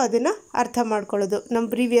ಇದ್ದೀವೋ ಅದನ್ನು ಅರ್ಥ ಮಾಡ್ಕೊಳ್ಳೋದು ನಮ್ಮ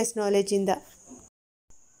ಪ್ರೀವಿಯಸ್ ನಾಲೆಜಿಂದ.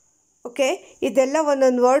 ಓಕೆ, ಇದೆಲ್ಲ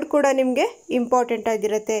ಒಂದೊಂದು ವರ್ಡ್ ಕೂಡ ನಿಮಗೆ ಇಂಪಾರ್ಟೆಂಟ್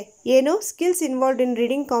ಆಗಿರುತ್ತೆ. ಏನು, skills involved in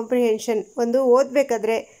reading comprehension. ಒಂದು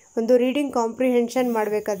ಓದಬೇಕಾದ್ರೆ, ಒಂದು ರೀಡಿಂಗ್ ಕಾಂಪ್ರಿಹೆನ್ಷನ್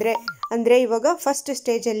ಮಾಡಬೇಕಾದ್ರೆ, ಅಂದರೆ ಇವಾಗ ಫಸ್ಟ್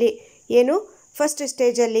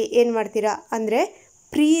ಸ್ಟೇಜಲ್ಲಿ ಏನು ಮಾಡ್ತೀರಾ ಅಂದರೆ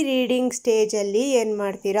ಪ್ರೀ ರೀಡಿಂಗ್ ಸ್ಟೇಜಲ್ಲಿ ಏನು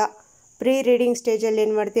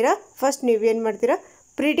ಮಾಡ್ತೀರಾ, ಫಸ್ಟ್ ನೀವು ಏನು ಮಾಡ್ತೀರಾ,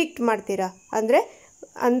 ಪ್ರಿಡಿಕ್ಟ್ ಮಾಡ್ತೀರಾ, ಅಂದರೆ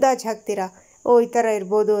ಅಂದಾಜು ಹಾಕ್ತೀರಾ. ಓ ಈ ಥರ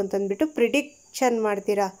ಇರ್ಬೋದು ಅಂತಂದ್ಬಿಟ್ಟು ಪ್ರಿಡಿಕ್ಷನ್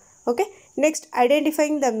ಮಾಡ್ತೀರಾ. Okay, next,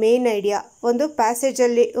 identifying the main idea. ಒಂದು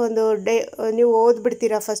ಪ್ಯಾಸೇಜಲ್ಲಿ ನೀವು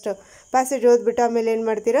ಓದ್ಬಿಡ್ತೀರಾ, ಫಸ್ಟು ಪ್ಯಾಸೇಜ್ ಓದ್ಬಿಟ್ಟು ಆಮೇಲೆ ಏನು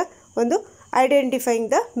ಮಾಡ್ತೀರಾ, ಒಂದು identifying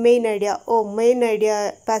the main idea. Main idea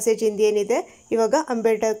ಪ್ಯಾಸೇಜಿಂದ ಏನಿದೆ, ಇವಾಗ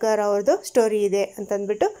ಅಂಬೇಡ್ಕರ್ ಅವ್ರದ್ದು ಸ್ಟೋರಿ ಇದೆ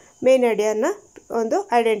ಅಂತಂದ್ಬಿಟ್ಟು ಮೇನ್ ಐಡಿಯಾನ ಒಂದು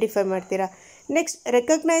ಐಡೆಂಟಿಫೈ ಮಾಡ್ತೀರಾ. Next,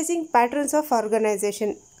 recognising patterns of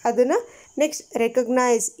organisation. ಅದನ್ನು ನೆಕ್ಸ್ಟ್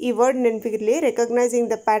ರೆಕಗ್ನೈಸ್, ಈ word ನೆನಪಿಗಿರಲಿ, recognising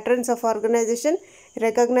the patterns of organisation,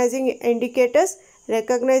 recognising indicators,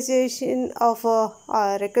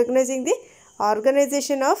 recognising the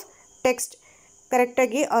organisation of text.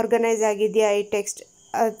 ಕರೆಕ್ಟಾಗಿ ಆರ್ಗನೈಸ್ ಆಗಿದೆಯಾ ಈ ಟೆಕ್ಸ್ಟ್,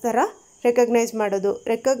 ಆ ಥರ ರೆಕಗ್ನೈಸ್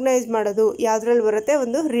ಮಾಡೋದು ಯಾವುದ್ರಲ್ಲಿ ಬರುತ್ತೆ,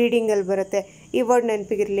 ಒಂದು ರೀಡಿಂಗಲ್ಲಿ ಬರುತ್ತೆ. ಈ word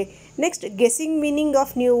ನೆನಪಿಗಿರಲಿ. Next, guessing meaning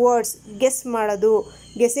of new words,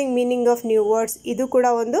 guessing meaning of new words, ಇದು ಕೂಡ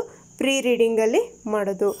ಒಂದು ಪ್ರೀ ರೀಡಿಂಗಲ್ಲಿ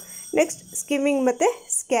ಮಾಡೋದು. ನೆಕ್ಸ್ಟ್, ಸ್ಕಿಮ್ಮಿಂಗ್ ಮತ್ತು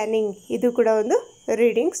ಸ್ಕ್ಯಾನಿಂಗ್, ಇದು ಕೂಡ ಒಂದು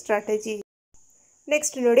ರೀಡಿಂಗ್ ಸ್ಟ್ರಾಟಜಿ.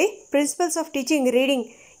 ನೆಕ್ಸ್ಟ್ ನೋಡಿ, ಪ್ರಿನ್ಸಿಪಲ್ಸ್ ಆಫ್ ಟೀಚಿಂಗ್ ರೀಡಿಂಗ್.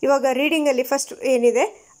 ಇವಾಗ ರೀಡಿಂಗಲ್ಲಿ ಫಸ್ಟ್ ಏನಿದೆ,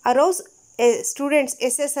 ಅರೌಸ್ ಸ್ಟೂಡೆಂಟ್ಸ್,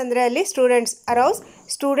 ಎಸ್ ಅಂದರೆ ಅಲ್ಲಿ students, ಅರೌಸ್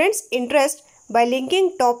students interest by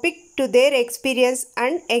linking topic to their experience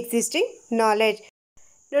and existing knowledge.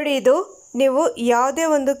 ನೋಡಿ, ಇದು ನೀವು ಯಾವುದೇ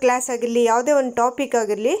ಒಂದು ಕ್ಲಾಸ್ ಆಗಿರಲಿ, ಯಾವುದೇ ಒಂದು ಟಾಪಿಕ್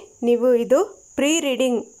ಆಗಿರಲಿ, ನೀವು ಇದು ಪ್ರೀ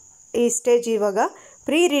ರೀಡಿಂಗ್ ಈ ಸ್ಟೇಜ್, ಇವಾಗ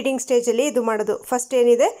ಪ್ರೀ ರೀಡಿಂಗ್ ಸ್ಟೇಜಲ್ಲಿ ಇದು ಮಾಡೋದು. ಫಸ್ಟ್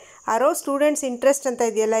ಏನಿದೆ, ಅರೌಸ್ ಸ್ಟೂಡೆಂಟ್ಸ್ ಇಂಟ್ರೆಸ್ಟ್ ಅಂತ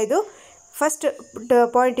ಇದೆಯಲ್ಲ, ಇದು ಫಸ್ಟ್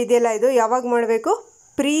ಪಾಯಿಂಟ್ ಇದೆಯಲ್ಲ, ಇದು ಯಾವಾಗ ಮಾಡಬೇಕು,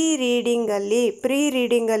 ಪ್ರೀ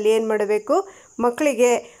ರೀಡಿಂಗಲ್ಲಿ ಏನು ಮಾಡಬೇಕು,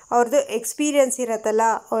 ಮಕ್ಕಳಿಗೆ ಅವ್ರದ್ದು ಎಕ್ಸ್ಪೀರಿಯನ್ಸ್ ಇರತ್ತಲ್ಲ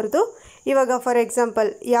ಅವ್ರದ್ದು. ಇವಾಗ ಫಾರ್ ಎಕ್ಸಾಂಪಲ್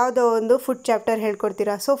ಯಾವುದೋ ಒಂದು food chapter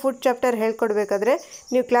ಹೇಳ್ಕೊಡ್ತೀರಾ. So food chapter ಹೇಳ್ಕೊಡ್ಬೇಕಾದ್ರೆ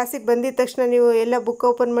ನೀವು ಕ್ಲಾಸಿಗೆ ಬಂದಿದ್ದ ತಕ್ಷಣ ನೀವು ಎಲ್ಲ ಬುಕ್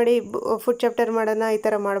ಓಪನ್ ಮಾಡಿ ಫುಡ್ ಚಾಪ್ಟರ್ ಮಾಡೋಣ, ಈ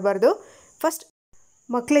ಥರ ಮಾಡಬಾರ್ದು. ಫಸ್ಟ್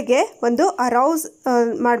ಮಕ್ಕಳಿಗೆ ಒಂದು ಅರೌಸ್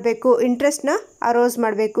ಮಾಡಬೇಕು, ಇಂಟ್ರೆಸ್ಟ್ನ ಅರೌಸ್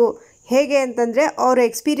ಮಾಡಬೇಕು. ಹೇಗೆ ಅಂತಂದರೆ ಅವ್ರ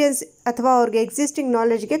ಎಕ್ಸ್ಪೀರಿಯನ್ಸ್ ಅಥವಾ ಅವ್ರಿಗೆ ಎಕ್ಸಿಸ್ಟಿಂಗ್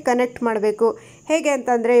ನಾಲೆಜ್ಗೆ ಕನೆಕ್ಟ್ ಮಾಡಬೇಕು. ಹೇಗೆ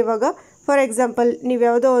ಅಂತಂದರೆ ಇವಾಗ ಫಾರ್ ಎಕ್ಸಾಂಪಲ್ ನೀವು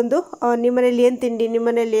ಯಾವುದೋ ಒಂದು ನಿಮ್ಮನೇಲಿ ಏನು ತಿಂಡಿ,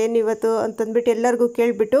 ನಿಮ್ಮನೇಲಿ ಏನು ಇವತ್ತು ಅಂತಂದ್ಬಿಟ್ಟು ಎಲ್ಲರಿಗೂ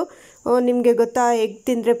ಕೇಳಿಬಿಟ್ಟು, ನಿಮಗೆ ಗೊತ್ತಾ ಎಗ್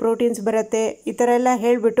ತಿಂದರೆ ಪ್ರೋಟೀನ್ಸ್ ಬರುತ್ತೆ, ಈ ಥರ ಎಲ್ಲ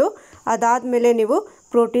ಹೇಳಿಬಿಟ್ಟು ಅದಾದಮೇಲೆ ನೀವು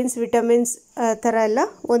ಪ್ರೋಟೀನ್ಸ್, ವಿಟಮಿನ್ಸ್ ಥರ ಎಲ್ಲ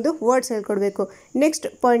ಒಂದು ವರ್ಡ್ಸ್ ಹೇಳ್ಕೊಡ್ಬೇಕು. ನೆಕ್ಸ್ಟ್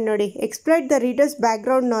ಪಾಯಿಂಟ್ ನೋಡಿ, exploit the readers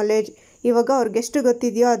background knowledge. ಇವಾಗ ಅವ್ರಿಗೆ ಎಷ್ಟು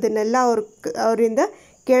ಗೊತ್ತಿದೆಯೋ ಅದನ್ನೆಲ್ಲ ಅವರಿಂದ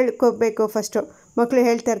ಕೇಳ್ಕೋಬೇಕು. ಫಸ್ಟು ಮಕ್ಕಳು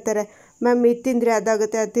ಹೇಳ್ತಾ ಇರ್ತಾರೆ, ಮ್ಯಾಮ್ ಇದು ತಿಂದರೆ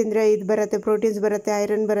ಅದಾಗುತ್ತೆ, ಅದು ತಿಂದರೆ ಇದು ಬರುತ್ತೆ, ಪ್ರೋಟೀನ್ಸ್ ಬರುತ್ತೆ,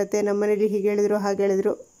 ಐರನ್ ಬರುತ್ತೆ, ನಮ್ಮ ಮನೇಲಿ ಹೀಗೆ ಹೇಳಿದ್ರು ಹಾಗೆ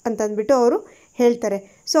ಹೇಳಿದ್ರು ಅಂತಂದ್ಬಿಟ್ಟು ಅವರು ಹೇಳ್ತಾರೆ.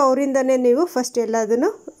 ಸೊ ಅವರಿಂದನೇ ನೀವು ಫಸ್ಟ್ ಎಲ್ಲದನ್ನು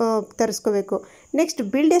ತರಿಸ್ಕೋಬೇಕು. Next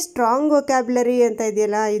build A strong vocabulary ಅಂತ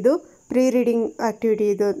ಇದೆಯಲ್ಲ, ಇದು ಪ್ರೀ ರೀಡಿಂಗ್ ಆ್ಯಕ್ಟಿವಿಟಿ.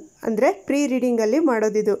 ಇದು ಅಂದರೆ pre ರೀಡಿಂಗಲ್ಲಿ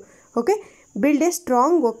ಮಾಡೋದಿದು. Okay, build A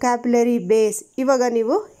strong vocabulary base. ಇವಾಗ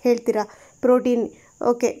ನೀವು ಹೇಳ್ತೀರಾ ಪ್ರೋಟೀನ್.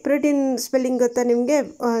 ಓಕೆ, ಪ್ರೋಟೀನ್ ಸ್ಪೆಲ್ಲಿಂಗ್ ಗೊತ್ತಾ ನಿಮಗೆ?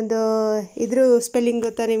 ಒಂದು ಇದ್ರ ಸ್ಪೆಲ್ಲಿಂಗ್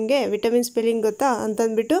ಗೊತ್ತಾ ನಿಮಗೆ? ವಿಟಮಿನ್ ಸ್ಪೆಲ್ಲಿಂಗ್ ಗೊತ್ತಾ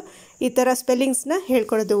ಅಂತಂದ್ಬಿಟ್ಟು ಈ ಥರ ಸ್ಪೆಲ್ಲಿಂಗ್ಸ್ನ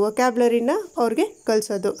ಹೇಳ್ಕೊಡೋದು, ವೊಕ್ಯಾಬ್ಯುಲರಿನ ಅವ್ರಿಗೆ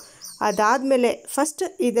ಕಲಿಸೋದು. ಅದಾದಮೇಲೆ ಫಸ್ಟ್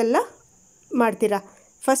ಇದೆಲ್ಲ ಮಾಡ್ತೀರಾ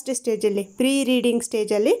ಫಸ್ಟ್ ಸ್ಟೇಜಲ್ಲಿ, ಪ್ರೀ ರೀಡಿಂಗ್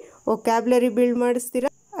ಸ್ಟೇಜಲ್ಲಿ ವೊಕ್ಯಾಬ್ಯುಲರಿ ಬಿಲ್ಡ್ ಮಾಡಿಸ್ತೀರಾ.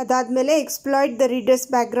 ಅದಾದಮೇಲೆ exploit the readers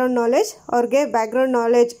background knowledge. ಅವ್ರಿಗೆ ಬ್ಯಾಕ್ಗ್ರೌಂಡ್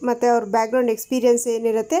ನಾಲೆಜ್ ಮತ್ತು ಅವ್ರ ಬ್ಯಾಕ್ಗ್ರೌಂಡ್ ಎಕ್ಸ್ಪೀರಿಯನ್ಸ್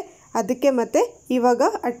ಏನಿರುತ್ತೆ ಅದಕ್ಕೆ ಮತ್ತು ಇವಾಗ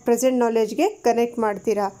ಅಟ್ ಪ್ರೆಸೆಂಟ್ ನಾಲೆಜ್ಗೆ ಕನೆಕ್ಟ್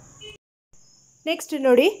ಮಾಡ್ತೀರಾ. ನೆಕ್ಸ್ಟ್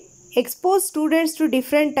ನೋಡಿ, expose students to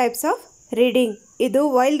different types of reading. ಇದು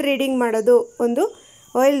ವೈಲ್ ರೀಡಿಂಗ್ ಮಾಡೋದು, ಒಂದು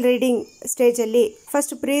ವೈಲ್ ರೀಡಿಂಗ್ ಸ್ಟೇಜಲ್ಲಿ.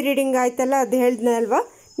 ಫಸ್ಟ್ ಪ್ರೀ ರೀಡಿಂಗ್ ಆಯ್ತಲ್ಲ, ಅದು ಹೇಳಿದ್ನ ಅಲ್ವಾ.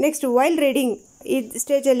 ನೆಕ್ಸ್ಟ್ ವೈಲ್ ರೀಡಿಂಗ್ ಈ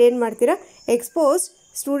ಸ್ಟೇಜಲ್ಲಿ ಏನು ಮಾಡ್ತೀರಾ, expose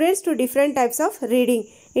students to different types of reading,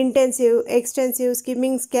 intensive, extensive,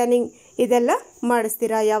 skimming, scanning ಇದೆಲ್ಲ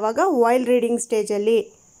ಮಾಡಿಸ್ತೀರಾ ಯಾವಾಗ ವೈಲ್ ರೀಡಿಂಗ್ ಸ್ಟೇಜಲ್ಲಿ.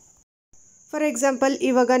 ಫಾರ್ ಎಕ್ಸಾಂಪಲ್,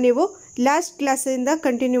 ಇವಾಗ ನೀವು ಲಾಸ್ಟ್ ಕ್ಲಾಸಿಂದ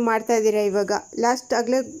ಕಂಟಿನ್ಯೂ ಮಾಡ್ತಾ ಇದ್ದೀರಾ. ಇವಾಗ ಲಾಸ್ಟ್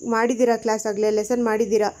ಆಗಲೇ ಮಾಡಿದ್ದೀರಾ, ಕ್ಲಾಸ್ ಆಗಲೇ ಲೆಸನ್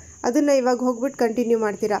ಮಾಡಿದ್ದೀರಾ, ಅದನ್ನು ಇವಾಗ ಹೋಗ್ಬಿಟ್ಟು ಕಂಟಿನ್ಯೂ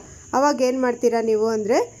ಮಾಡ್ತೀರಾ. ಅವಾಗ ಏನು ಮಾಡ್ತೀರಾ ನೀವು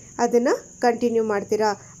ಅಂದರೆ ಅದನ್ನು ಕಂಟಿನ್ಯೂ ಮಾಡ್ತೀರಾ.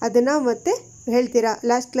 ಅದನ್ನು ಮತ್ತೆ ಹೇಳ್ತೀರಾ,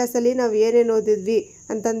 ಲಾಸ್ಟ್ ಕ್ಲಾಸಲ್ಲಿ ನಾವು ಏನೇನು ಓದಿದ್ವಿ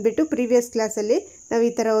ಅಂತಂದ್ಬಿಟ್ಟು, ಪ್ರೀವಿಯಸ್ ಕ್ಲಾಸಲ್ಲಿ ನಾವು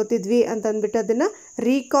ಈ ಥರ ಓದಿದ್ವಿ ಅಂತಂದ್ಬಿಟ್ಟು ಅದನ್ನು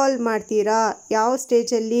ರೀಕಾಲ್ ಮಾಡ್ತೀರಾ. ಯಾವ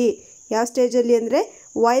ಸ್ಟೇಜಲ್ಲಿ ಅಂದರೆ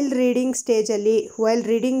ವೈಲ್ ರೀಡಿಂಗ್ ಸ್ಟೇಜಲ್ಲಿ. ವೈಲ್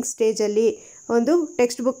ರೀಡಿಂಗ್ ಸ್ಟೇಜಲ್ಲಿ ಒಂದು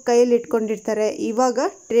ಟೆಕ್ಸ್ಟ್ ಬುಕ್ ಕೈಯಲ್ಲಿ ಇಟ್ಕೊಂಡಿರ್ತಾರೆ. ಇವಾಗ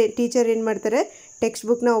ಟೀಚರ್ ಏನು ಮಾಡ್ತಾರೆ, ಟೆಕ್ಸ್ಟ್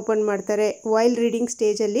ಬುಕ್ನ ಓಪನ್ ಮಾಡ್ತಾರೆ. ವೈಲ್ ರೀಡಿಂಗ್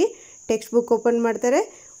ಸ್ಟೇಜಲ್ಲಿ ಟೆಕ್ಸ್ಟ್ ಬುಕ್ ಓಪನ್ ಮಾಡ್ತಾರೆ.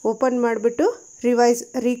 ಓಪನ್ ಮಾಡಿಬಿಟ್ಟು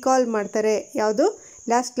ರೀಕಾಲ್ ಮಾಡ್ತಾರೆ. ಯಾವುದು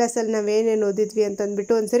ಲಾಸ್ಟ್ ಕ್ಲಾಸಲ್ಲಿ ನಾವು ಏನೇನು ಓದಿದ್ವಿ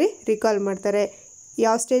ಅಂತಂದ್ಬಿಟ್ಟು ಒಂದ್ಸರಿ ರೀಕಾಲ್ ಮಾಡ್ತಾರೆ.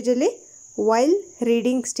 ಯಾವ ಸ್ಟೇಜಲ್ಲಿ? ವೈಲ್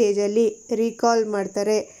ರೀಡಿಂಗ್ ಸ್ಟೇಜಲ್ಲಿ ರೀಕಾಲ್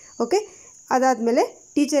ಮಾಡ್ತಾರೆ. ಓಕೆ, ಅದಾದಮೇಲೆ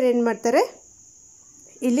ಟೀಚರ್ ಏನು ಮಾಡ್ತಾರೆ,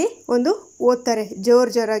 ಇಲ್ಲಿ ಒಂದು ಓದ್ತಾರೆ,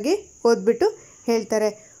 ಜೋರಾಗಿ ಓದ್ಬಿಟ್ಟು ಹೇಳ್ತಾರೆ.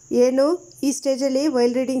 ಏನು ಈ ಸ್ಟೇಜಲ್ಲಿ,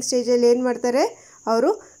 ವೈಲ್ ರೀಡಿಂಗ್ ಸ್ಟೇಜಲ್ಲಿ ಏನು ಮಾಡ್ತಾರೆ ಅವರು,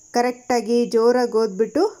 ಕರೆಕ್ಟಾಗಿ ಜೋರಾಗಿ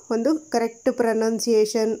ಓದ್ಬಿಟ್ಟು ಒಂದು ಕರೆಕ್ಟ್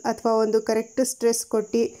ಪ್ರೊನೌನ್ಸಿಯೇಷನ್ ಅಥವಾ ಒಂದು ಕರೆಕ್ಟ್ ಸ್ಟ್ರೆಸ್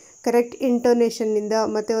ಕೊಟ್ಟು, ಕರೆಕ್ಟ್ ಇಂಟೋನೇಷನ್ನಿಂದ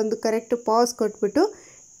ಮತ್ತು ಒಂದು ಕರೆಕ್ಟ್ ಪಾಸ್ ಕೊಟ್ಬಿಟ್ಟು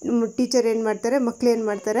ಟೀಚರ್ ಏನು ಮಾಡ್ತಾರೆ, ಮಕ್ಕಳು ಏನು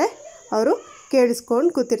ಮಾಡ್ತಾರೆ, ಅವರು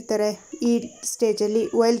ಕೇಳಿಸ್ಕೊಂಡು ಕೂತಿರ್ತಾರೆ ಈ ಸ್ಟೇಜಲ್ಲಿ,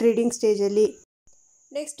 ವೈಲ್ ರೀಡಿಂಗ್ ಸ್ಟೇಜಲ್ಲಿ.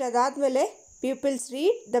 ನೆಕ್ಸ್ಟ್ ಅದಾದಮೇಲೆ people's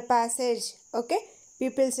read the passage. Okay,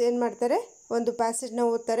 people's ಏನು ಮಾಡ್ತಾರೆ, ಒಂದು ಪ್ಯಾಸೇಜ್ನ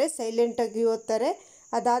ಓದ್ತಾರೆ, ಸೈಲೆಂಟಾಗಿ ಓದ್ತಾರೆ.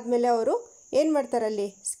 ಅದಾದಮೇಲೆ ಅವರು ಏನು ಮಾಡ್ತಾರೆ, ಅಲ್ಲಿ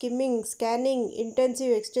ಸ್ಕಿಮ್ಮಿಂಗ್, ಸ್ಕ್ಯಾನಿಂಗ್,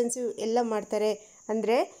 ಇಂಟೆನ್ಸಿವ್, ಎಕ್ಸ್ಟೆನ್ಸಿವ್ ಎಲ್ಲ ಮಾಡ್ತಾರೆ.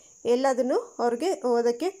 ಅಂದರೆ ಎಲ್ಲದನ್ನು ಅವ್ರಿಗೆ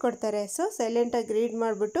ಓದೋಕ್ಕೆ ಕೊಡ್ತಾರೆ. ಸೊ ಸೈಲೆಂಟಾಗಿ ರೀಡ್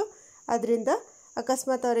ಮಾಡಿಬಿಟ್ಟು ಅದರಿಂದ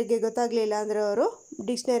ಅಕಸ್ಮಾತ್ ಅವರಿಗೆ ಗೊತ್ತಾಗಲಿಲ್ಲ ಅಂದರೆ ಅವರು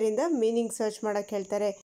ಡಿಕ್ಷ್ನರಿಯಿಂದ ಮೀನಿಂಗ್ ಸರ್ಚ್ ಮಾಡೋಕ್ಕೆ ಹೇಳ್ತಾರೆ.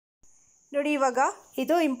 ನೋಡಿ, ಇವಾಗ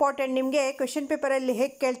ಇದು ಇಂಪಾರ್ಟೆಂಟ್. ನಿಮಗೆ ಕ್ವೆಶ್ಚನ್ ಪೇಪರಲ್ಲಿ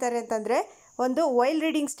ಹೇಗೆ ಕೇಳ್ತಾರೆ ಅಂತಂದರೆ, ಒಂದು ವೈಲ್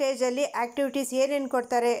ರೀಡಿಂಗ್ ಸ್ಟೇಜಲ್ಲಿ ಆ್ಯಕ್ಟಿವಿಟೀಸ್ ಏನೇನು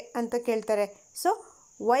ಕೊಡ್ತಾರೆ ಅಂತ ಕೇಳ್ತಾರೆ. ಸೊ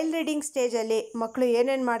ವೈಲ್ ರೀಡಿಂಗ್ ಸ್ಟೇಜಲ್ಲಿ ಮಕ್ಕಳು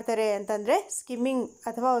ಏನೇನು ಮಾಡ್ತಾರೆ ಅಂತಂದರೆ, ಸ್ಕಿಮ್ಮಿಂಗ್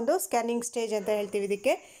ಅಥವಾ ಒಂದು ಸ್ಕ್ಯಾನಿಂಗ್ ಸ್ಟೇಜ್ ಅಂತ ಹೇಳ್ತೀವಿ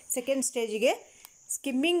ಇದಕ್ಕೆ. Second ಸ್ಟೇಜಿಗೆ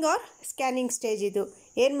skimming R scanning stage. ಇದು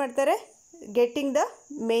ಏನು ಮಾಡ್ತಾರೆ, getting the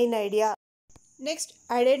main idea. Next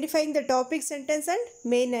identifying the topic, sentence and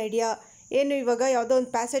main idea. ಏನು ಇವಾಗ ಯಾವುದೋ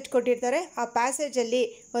ಒಂದು ಪ್ಯಾಸೇಜ್ ಕೊಟ್ಟಿರ್ತಾರೆ, ಆ ಪ್ಯಾಸೇಜಲ್ಲಿ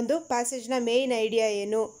ಒಂದು ಪ್ಯಾಸೇಜ್ನ ಮೇನ್ ಐಡಿಯಾ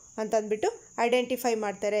ಏನು ಅಂತಂದ್ಬಿಟ್ಟು ಐಡೆಂಟಿಫೈ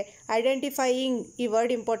ಮಾಡ್ತಾರೆ. ಐಡೆಂಟಿಫೈಯಿಂಗ್, ಈ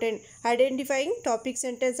word important. Identifying topic,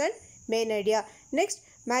 sentence and main idea. Next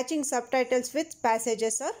matching sub titles with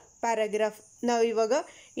passages R paragraph. ನಾವು ಇವಾಗ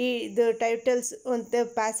ಇದು ಟೈಟಲ್ಸ್ ಒಂದು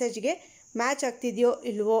ಪ್ಯಾಸೇಜ್ಗೆ ಮ್ಯಾಚ್ ಆಗ್ತಿದೆಯೋ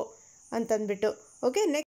ಇಲ್ವೋ ಅಂತಂದ್ಬಿಟ್ಟು.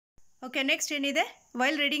 ಓಕೆ, ನೆಕ್ಸ್ಟ್ ಏನಿದೆ,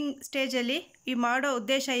 ವೈಲ್ ರೀಡಿಂಗ್ ಸ್ಟೇಜಲ್ಲಿ ಈ ಮಾಡೋ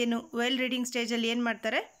ಉದ್ದೇಶ ಏನು? ವೈಲ್ ರೀಡಿಂಗ್ ಸ್ಟೇಜಲ್ಲಿ ಏನು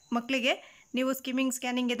ಮಾಡ್ತಾರೆ, ಮಕ್ಕಳಿಗೆ ನೀವು ಸ್ಕಿಮ್ಮಿಂಗ್,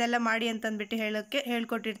 ಸ್ಕ್ಯಾನಿಂಗ್ ಇದೆಲ್ಲ ಮಾಡಿ ಅಂತಂದ್ಬಿಟ್ಟು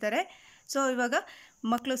ಹೇಳ್ಕೊಟ್ಟಿರ್ತಾರೆ. ಸೊ ಇವಾಗ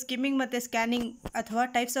ಮಕ್ಕಳು ಸ್ಕಿಮ್ಮಿಂಗ್ ಮತ್ತು ಸ್ಕ್ಯಾನಿಂಗ್ ಅಥವಾ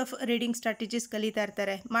ಟೈಪ್ಸ್ ಆಫ್ ರೀಡಿಂಗ್ ಸ್ಟ್ರಾಟಜೀಸ್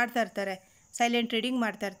ಮಾಡ್ತಾ ಇರ್ತಾರೆ. ಸೈಲೆಂಟ್ ರೀಡಿಂಗ್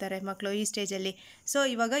ಮಾಡ್ತಾ ಇರ್ತಾರೆ ಮಕ್ಕಳು ಈ ಸ್ಟೇಜಲ್ಲಿ. ಸೊ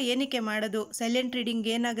ಇವಾಗ ಏನಕ್ಕೆ ಮಾಡೋದು, ಸೈಲೆಂಟ್ ರೀಡಿಂಗ್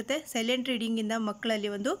ಏನಾಗುತ್ತೆ, ಸೈಲೆಂಟ್ ರೀಡಿಂಗಿಂದ ಮಕ್ಕಳಲ್ಲಿ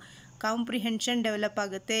ಒಂದು ಕಾಂಪ್ರಿಹೆನ್ಷನ್ ಡೆವಲಪ್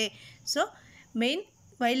ಆಗುತ್ತೆ. ಸೊ ಮೇನ್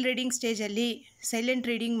ವೈಲ್ ರೀಡಿಂಗ್ ಸ್ಟೇಜಲ್ಲಿ ಸೈಲೆಂಟ್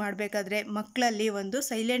ರೀಡಿಂಗ್ ಮಾಡಬೇಕಾದ್ರೆ, ಮಕ್ಕಳಲ್ಲಿ ಒಂದು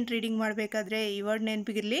ಸೈಲೆಂಟ್ ರೀಡಿಂಗ್ ಮಾಡಬೇಕಾದ್ರೆ, ಈ ವರ್ಡ್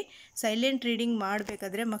ನೆನಪಿಗಿರಲಿ, ಸೈಲೆಂಟ್ ರೀಡಿಂಗ್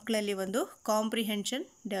ಮಾಡಬೇಕಾದ್ರೆ ಮಕ್ಕಳಲ್ಲಿ ಒಂದು ಕಾಂಪ್ರಿಹೆನ್ಷನ್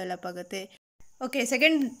ಡೆವಲಪ್ ಆಗುತ್ತೆ. ಓಕೆ,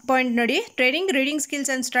 ಸೆಕೆಂಡ್ ಪಾಯಿಂಟ್ ನೋಡಿ, training reading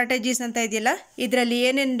skills and strategies ಅಂತ ಇದೆಯಲ್ಲ, ಇದರಲ್ಲಿ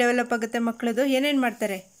ಏನೇನು ಡೆವಲಪ್ ಆಗುತ್ತೆ ಮಕ್ಕಳದು, ಏನೇನು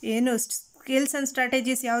ಮಾಡ್ತಾರೆ, ಏನು ಸ್ಕಿಲ್ಸ್ ಆ್ಯಂಡ್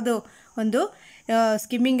ಸ್ಟ್ರಾಟಜೀಸ್ ಯಾವುದು, ಒಂದು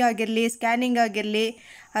ಸ್ಕಿಮ್ಮಿಂಗ್ ಆಗಿರಲಿ, ಸ್ಕ್ಯಾನಿಂಗ್ ಆಗಿರಲಿ,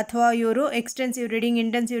 ಅಥವಾ ಇವರು ಎಕ್ಸ್ಟೆನ್ಸಿವ್ ರೀಡಿಂಗ್,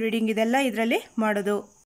 ಇಂಟೆನ್ಸಿವ್ ರೀಡಿಂಗ್ ಇದೆಲ್ಲ ಇದರಲ್ಲಿ ಮಾಡೋದು.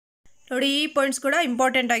 ನೋಡಿ, ಈ ಪಾಯಿಂಟ್ಸ್ ಕೂಡ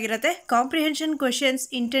ಇಂಪಾರ್ಟೆಂಟ್ ಆಗಿರುತ್ತೆ. Comprehension questions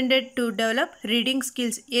intended to develop reading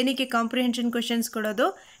skills. ಏನಕ್ಕೆ ಕಾಂಪ್ರಿಹೆನ್ಷನ್ ಕ್ವೆಶನ್ಸ್ ಕೊಡೋದು,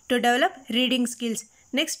 to develop reading skills.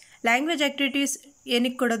 Next language activities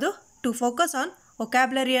ಏನಕ್ಕೆ ಕೊಡೋದು, to focus on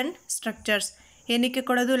vocabulary and structures. ಏನಕ್ಕೆ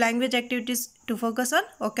ಕೊಡೋದು? Language activities to focus on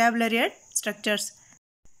vocabulary and structures.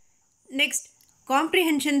 Next,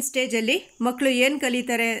 comprehension ಸ್ಟೇಜಲ್ಲಿ ಮಕ್ಕಳು ಏನು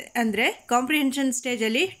ಕಲಿತಾರೆ ಅಂದರೆ, ಕಾಂಪ್ರಿಹೆನ್ಷನ್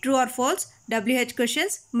ಸ್ಟೇಜಲ್ಲಿ true or false, WH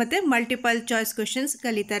questions ಮತ್ತು ಮಲ್ಟಿಪಲ್ ಚಾಯ್ಸ್ ಕ್ವೆಶನ್ಸ್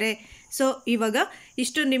ಕಲಿತಾರೆ. ಸೊ ಇವಾಗ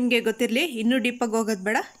ಇಷ್ಟು ನಿಮಗೆ ಗೊತ್ತಿರಲಿ, ಇನ್ನೂ ಡೀಪಾಗಿ ಹೋಗೋದು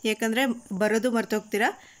ಬೇಡ, ಯಾಕಂದರೆ ಬರೋದು ಮರ್ತೋಗ್ತೀರಾ.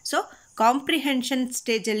 ಸೊ ಕಾಂಪ್ರಿಹೆನ್ಷನ್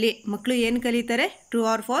ಸ್ಟೇಜಲ್ಲಿ ಮಕ್ಕಳು ಏನು ಕಲಿತಾರೆ? True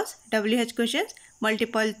or false, WH questions,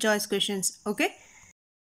 multiple choice questions.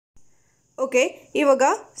 Okay, ಇವಾಗ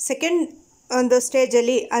ಸೆಕೆಂಡ್ ಒಂದು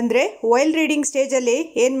ಸ್ಟೇಜಲ್ಲಿ ಅಂದರೆ ವೈಲ್ ರೀಡಿಂಗ್ ಸ್ಟೇಜಲ್ಲಿ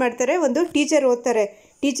ಏನು ಮಾಡ್ತಾರೆ? ಒಂದು ಟೀಚರ್ ಓದ್ತಾರೆ,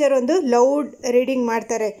 ಟೀಚರ್ ಒಂದು ಲೌಡ್ ರೀಡಿಂಗ್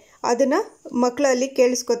ಮಾಡ್ತಾರೆ. ಅದನ್ನು ಮಕ್ಕಳಲ್ಲಿ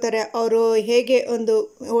ಕೇಳಿಸ್ಕೊತಾರೆ, ಅವರು ಹೇಗೆ ಒಂದು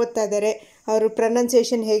ಓದ್ತಾ ಇದ್ದಾರೆ, ಅವರು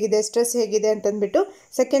ಪ್ರೊನೌನ್ಸಿಯೇಷನ್ ಹೇಗಿದೆ, ಸ್ಟ್ರೆಸ್ ಹೇಗಿದೆ ಅಂತಂದ್ಬಿಟ್ಟು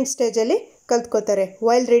ಸೆಕೆಂಡ್ ಸ್ಟೇಜಲ್ಲಿ ಕಲ್ತ್ಕೋತಾರೆ.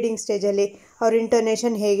 ವೈಲ್ ರೀಡಿಂಗ್ ಸ್ಟೇಜಲ್ಲಿ ಅವ್ರ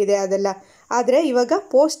ಇಂಟೋನೇಷನ್ ಹೇಗಿದೆ ಅದೆಲ್ಲ. ಆದರೆ ಇವಾಗ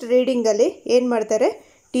ಪೋಸ್ಟ್ ರೀಡಿಂಗಲ್ಲಿ ಏನು ಮಾಡ್ತಾರೆ?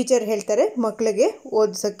 ಟೀಚರ್ ಹೇಳ್ತಾರೆ ಮಕ್ಕಳಿಗೆ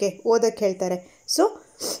ಓದೋಕ್ಕೆ ಹೇಳ್ತಾರೆ. ಸೊ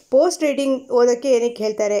ಪೋಸ್ಟ್ ರೀಡಿಂಗ್ ಓದೋಕ್ಕೆ ಏನಕ್ಕೆ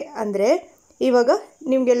ಹೇಳ್ತಾರೆ ಅಂದರೆ, ಇವಾಗ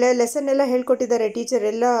ನಿಮಗೆಲ್ಲ ಲೆಸನ್ ಎಲ್ಲ ಹೇಳ್ಕೊಟ್ಟಿದ್ದಾರೆ, ಟೀಚರ್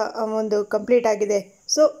ಎಲ್ಲ ಒಂದು ಕಂಪ್ಲೀಟ್ ಆಗಿದೆ.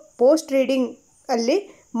 ಸೊ ಪೋಸ್ಟ್ ರೀಡಿಂಗ್ ಅಲ್ಲಿ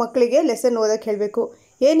ಮಕ್ಕಳಿಗೆ ಲೆಸನ್ ಓದೋಕ್ಕೆ ಹೇಳಬೇಕು.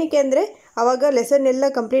 ಏನಕ್ಕೆ ಅಂದರೆ ಆವಾಗ ಲೆಸನ್ ಎಲ್ಲ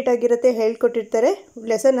ಕಂಪ್ಲೀಟ್ ಆಗಿರುತ್ತೆ, ಹೇಳ್ಕೊಟ್ಟಿರ್ತಾರೆ,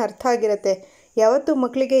 ಲೆಸನ್ ಅರ್ಥ ಆಗಿರುತ್ತೆ. ಯಾವತ್ತು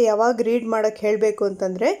ಮಕ್ಕಳಿಗೆ ಯಾವಾಗ ರೀಡ್ ಮಾಡೋಕ್ಕೆ ಹೇಳಬೇಕು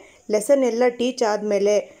ಅಂತಂದರೆ, ಲೆಸನ್ ಎಲ್ಲ ಟೀಚ್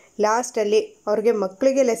ಆದಮೇಲೆ ಲಾಸ್ಟಲ್ಲಿ ಅವ್ರಿಗೆ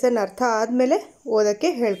ಮಕ್ಕಳಿಗೆ ಲೆಸನ್ ಅರ್ಥ ಆದಮೇಲೆ ಓದೋಕ್ಕೆ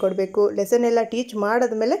ಹೇಳ್ಕೊಡ್ಬೇಕು. ಲೆಸನ್ ಎಲ್ಲ ಟೀಚ್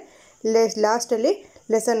ಮಾಡಿದ್ಮೇಲೆ ಲಾಸ್ಟಲ್ಲಿ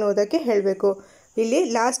ಲೆಸನ್ ಓದೋಕ್ಕೆ ಹೇಳಬೇಕು. ಇಲ್ಲಿ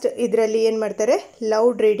ಲಾಸ್ಟ್ ಇದರಲ್ಲಿ ಏನು ಮಾಡ್ತಾರೆ?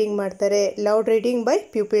 ಲೌಡ್ ರೀಡಿಂಗ್ ಮಾಡ್ತಾರೆ, loud reading by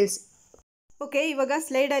pupils. Okay, ಇವಾಗ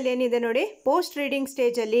ಸ್ಲೈಡಲ್ಲಿ ಏನಿದೆ ನೋಡಿ, ಪೋಸ್ಟ್ ರೀಡಿಂಗ್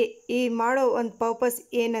ಸ್ಟೇಜಲ್ಲಿ ಈ ಮಾಡೋ ಒಂದು ಪರ್ಪಸ್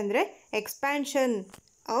ಏನಂದರೆ ಎಕ್ಸ್ಪ್ಯಾನ್ಷನ್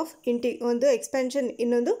ಆಫ್ ಒಂದು ಎಕ್ಸ್ಪ್ಯಾನ್ಷನ್,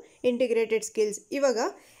 ಇನ್ನೊಂದು ಇಂಟಿಗ್ರೇಟೆಡ್ ಸ್ಕಿಲ್ಸ್. ಇವಾಗ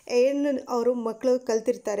ಏನು ಅವರು ಮಕ್ಕಳು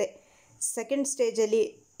ಕಲ್ತಿರ್ತಾರೆ, ಸೆಕೆಂಡ್ ಸ್ಟೇಜಲ್ಲಿ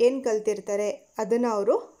ಏನು ಕಲ್ತಿರ್ತಾರೆ ಅದನ್ನು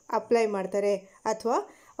ಅವರು ಅಪ್ಲೈ ಮಾಡ್ತಾರೆ. ಅಥವಾ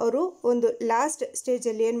ಅವರು ಒಂದು ಲಾಸ್ಟ್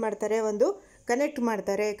ಸ್ಟೇಜಲ್ಲಿ ಏನು ಮಾಡ್ತಾರೆ? ಒಂದು ಕನೆಕ್ಟ್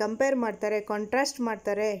ಮಾಡ್ತಾರೆ, ಕಂಪೇರ್ ಮಾಡ್ತಾರೆ, ಕಾಂಟ್ರಾಸ್ಟ್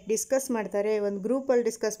ಮಾಡ್ತಾರೆ, ಡಿಸ್ಕಸ್ ಮಾಡ್ತಾರೆ, ಒಂದು ಗ್ರೂಪಲ್ಲಿ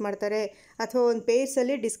ಡಿಸ್ಕಸ್ ಮಾಡ್ತಾರೆ, ಅಥವಾ ಒಂದು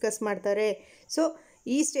ಪೇರ್ಸಲ್ಲಿ ಡಿಸ್ಕಸ್ ಮಾಡ್ತಾರೆ. ಸೊ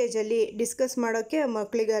ಈ ಸ್ಟೇಜಲ್ಲಿ ಡಿಸ್ಕಸ್ ಮಾಡೋಕ್ಕೆ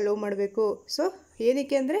ಮಕ್ಕಳಿಗೆ ಅಲೋ ಮಾಡಬೇಕು. ಸೊ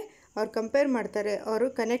ಏನಕ್ಕೆ ಅಂದರೆ ಅವ್ರು ಕಂಪೇರ್ ಮಾಡ್ತಾರೆ, ಅವರು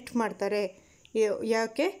ಕನೆಕ್ಟ್ ಮಾಡ್ತಾರೆ.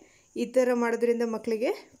 ಯಾಕೆ ಈ ಥರ ಮಾಡೋದ್ರಿಂದ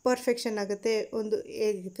ಮಕ್ಕಳಿಗೆ ಪರ್ಫೆಕ್ಷನ್ ಆಗುತ್ತೆ. ಒಂದು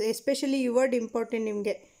ಎಸ್ಪೆಷಲಿ ಈ ವರ್ಡ್ ಇಂಪಾರ್ಟೆಂಟ್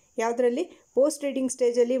ನಿಮಗೆ. ಯಾವುದರಲ್ಲಿ? ಪೋಸ್ಟ್ ರೀಡಿಂಗ್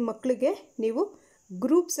ಸ್ಟೇಜಲ್ಲಿ ಮಕ್ಕಳಿಗೆ ನೀವು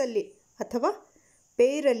ಗ್ರೂಪ್ಸಲ್ಲಿ ಅಥವಾ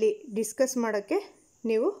ಪೇರಲ್ಲಿ ಡಿಸ್ಕಸ್ ಮಾಡೋಕ್ಕೆ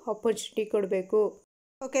ನೀವು ಆಪರ್ಚುನಿಟಿ ಕೊಡಬೇಕು.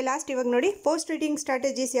 ಓಕೆ, ಲಾಸ್ಟ್ ಇವಾಗ ನೋಡಿ, ಪೋಸ್ಟ್ ರೀಡಿಂಗ್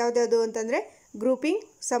ಸ್ಟ್ರಾಟಜೀಸ್ ಯಾವುದ್ಯಾವುದು ಅಂತಂದರೆ ಗ್ರೂಪಿಂಗ್,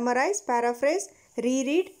 ಸಮರೈಸ್, ಪ್ಯಾರಾಫ್ರೇಸ್,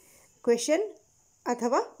 ರೀರೀಡ್, ಕ್ವೆಶನ್,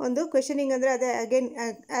 ಅಥವಾ ಒಂದು ಕ್ವೆಶನಿಂಗ್ ಅಂದರೆ ಅದೇ again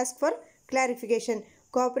ask for clarification,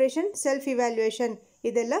 cooperation, self evaluation,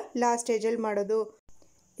 ಇದೆಲ್ಲ ಲಾಸ್ಟ್ ಸ್ಟೇಜಲ್ಲಿ ಮಾಡೋದು.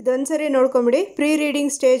 ಇದೊಂದು ಸರಿ ನೋಡ್ಕೊಂಬಿಡಿ. ಪ್ರೀ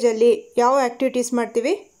ರೀಡಿಂಗ್ ಸ್ಟೇಜಲ್ಲಿ ಯಾವ ಆ್ಯಕ್ಟಿವಿಟೀಸ್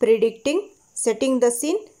ಮಾಡ್ತೀವಿ? Predicting, setting the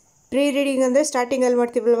scene. Pre reading ಅಂದರೆ ಸ್ಟಾರ್ಟಿಂಗಲ್ಲಿ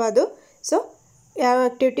ಮಾಡ್ತೀವಲ್ವ ಅದು. ಸೊ ಯಾವ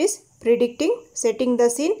activities? Predicting, setting the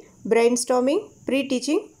scene, brain storming, pre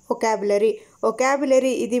teaching vocabulary.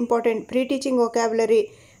 Vocabulary ಇದು important. Pre teaching vocabulary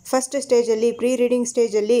first ಸ್ಟೇಜಲ್ಲಿ, ಪ್ರೀ ರೀಡಿಂಗ್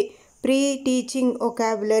ಸ್ಟೇಜಲ್ಲಿ ಪ್ರೀ ಟೀಚಿಂಗ್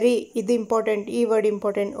ಒಕ್ಯಾಬ್ಯುಲರಿ ಇದು ಇಂಪಾರ್ಟೆಂಟ್. ಈ word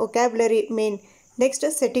important. Vocabulary main. Next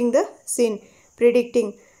setting the scene,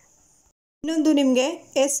 predicting. ಇನ್ನೊಂದು ನಿಮಗೆ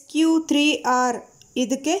Sq3r,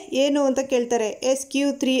 ಇದಕ್ಕೆ ಏನು ಅಂತ ಕೇಳ್ತಾರೆ.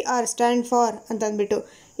 Sq3r ಸ್ಟ್ಯಾಂಡ್ ಫಾರ್ ಅಂತಂದ್ಬಿಟ್ಟು.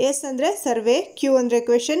 ಎಸ್ ಅಂದರೆ ಸರ್ವೆ, Q ಅಂದರೆ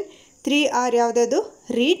ಕ್ವೆಶನ್, 3R ಯಾವುದ್ಯಾವುದು?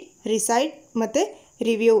 ರೀಡ್, ರಿಸೈಟ್ ಮತ್ತು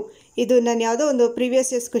ರಿವ್ಯೂ. ಇದು ನಾನು ಯಾವುದೋ ಒಂದು ಪ್ರೀವಿಯಸ್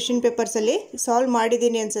ಇಯರ್ಸ್ ಕ್ವೆಶನ್ ಪೇಪರ್ಸಲ್ಲಿ ಸಾಲ್ವ್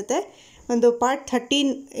ಮಾಡಿದ್ದೀನಿ ಅನಿಸುತ್ತೆ. ಒಂದು ಪಾರ್ಟ್ 13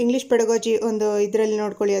 ಇಂಗ್ಲೀಷ್ ಪೆಡಗಾಜಿ ಒಂದು ಇದರಲ್ಲಿ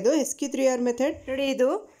ನೋಡ್ಕೊಳ್ಳಿ. ಅದು Sq3r ಮೆಥಡ್ ನೋಡಿ. ಇದು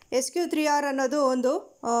Sq3r ಅನ್ನೋದು ಒಂದು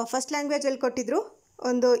ಫಸ್ಟ್ ಲ್ಯಾಂಗ್ವೇಜಲ್ಲಿ ಕೊಟ್ಟಿದ್ರು,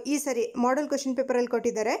 ಒಂದು ಈ ಸರಿ ಮಾಡೆಲ್ ಕ್ವೆಶನ್ ಪೇಪರಲ್ಲಿ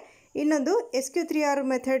ಕೊಟ್ಟಿದ್ದಾರೆ. ಇನ್ನೊಂದು Sq3r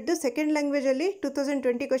ಮೆಥಡ್ದು ಸೆಕೆಂಡ್ ಲ್ಯಾಂಗ್ವೇಜಲ್ಲಿ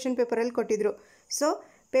 2020 ಕ್ವೆಶನ್ ಪೇಪರಲ್ಲಿ ಕೊಟ್ಟಿದ್ರು. ಸೊ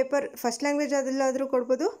ಪೇಪರ್ ಫಸ್ಟ್ ಲ್ಯಾಂಗ್ವೇಜಲ್ಲಾದರೂ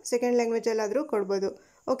ಕೊಡ್ಬೋದು, ಸೆಕೆಂಡ್ ಲ್ಯಾಂಗ್ವೇಜಲ್ಲಾದರೂ ಕೊಡ್ಬೋದು.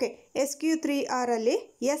 ಓಕೆ, Sq3r ಅಲ್ಲಿ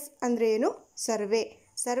ಎಸ್ ಅಂದರೆ ಏನು? ಸರ್ವೆ.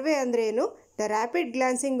 ಸರ್ವೆ ಅಂದರೆ ಏನು? The rapid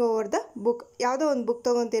ಗ್ಲಾನ್ಸಿಂಗ್ over the book. ಯಾವುದೋ ಒಂದು ಬುಕ್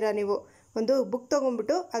ತೊಗೊತೀರಾ ನೀವು, ಒಂದು ಬುಕ್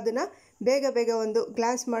ತೊಗೊಂಡ್ಬಿಟ್ಟು ಅದನ್ನು ಬೇಗ ಒಂದು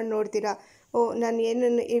ಗ್ಲಾನ್ಸ್ ಮಾಡಿ ನೋಡ್ತೀರಾ. ನಾನು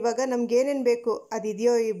ಏನೇನು ಇವಾಗ ನಮ್ಗೆ ಏನೇನು ಬೇಕು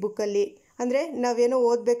ಅದಿದೆಯೋ ಈ ಬುಕ್ಕಲ್ಲಿ, ಅಂದರೆ ನಾವೇನೋ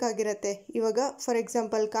ಓದಬೇಕಾಗಿರತ್ತೆ. ಇವಾಗ ಫಾರ್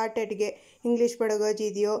ಎಕ್ಸಾಂಪಲ್ ಕಾರ್ಟೆಟ್ಗೆ ಇಂಗ್ಲೀಷ್ ಪೆಡಗಾಜಿ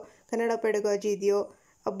ಇದೆಯೋ, ಕನ್ನಡ ಪೆಡಗಾಜಿ ಇದೆಯೋ,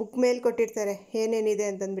 ಆ ಬುಕ್ ಮೇಲೆ ಕೊಟ್ಟಿರ್ತಾರೆ ಏನೇನಿದೆ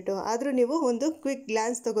ಅಂತಂದ್ಬಿಟ್ಟು. ಆದರೂ ನೀವು ಒಂದು ಕ್ವಿಕ್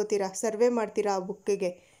ಗ್ಲಾನ್ಸ್ ತೊಗೋತೀರಾ, ಸರ್ವೆ ಮಾಡ್ತೀರಾ ಆ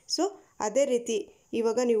ಬುಕ್ಕಿಗೆ. ಸೊ ಅದೇ ರೀತಿ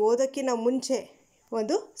ಇವಾಗ ನೀವು ಓದೋಕ್ಕಿಂತ ಮುಂಚೆ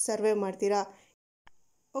ಒಂದು ಸರ್ವೆ ಮಾಡ್ತೀರಾ.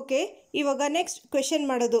 ಓಕೆ, ಇವಾಗ ನೆಕ್ಸ್ಟ್ ಕ್ವೆಶನ್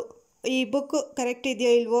ಮಾಡೋದು. ಈ ಬುಕ್ ಕರೆಕ್ಟ್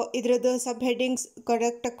ಇದೆಯೋ ಇಲ್ವೋ, ಇದರದ್ದು ಸಬ್ ಹೆಡ್ಡಿಂಗ್ಸ್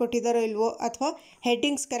ಕರೆಕ್ಟಾಗಿ ಕೊಟ್ಟಿದ್ದಾರೋ ಇಲ್ವೋ, ಅಥವಾ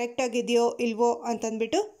ಹೆಡ್ಡಿಂಗ್ಸ್ ಕರೆಕ್ಟಾಗಿದೆಯೋ ಇಲ್ವೋ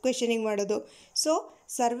ಅಂತಂದ್ಬಿಟ್ಟು ಕ್ವೆಶನಿಂಗ್ ಮಾಡೋದು. ಸೊ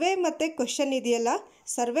ಸರ್ವೆ ಮತ್ತು ಕ್ವೆಶನ್ ಇದೆಯಲ್ಲ,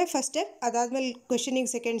 ಸರ್ವೆ ಫಸ್ಟ್ ಸ್ಟೆಪ್, ಅದಾದಮೇಲೆ ಕ್ವೆಶನಿಂಗ್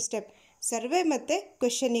ಸೆಕೆಂಡ್ ಸ್ಟೆಪ್. ಸರ್ವೆ ಮತ್ತು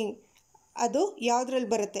ಕ್ವೆಶನಿಂಗ್ ಅದು ಯಾವುದ್ರಲ್ಲಿ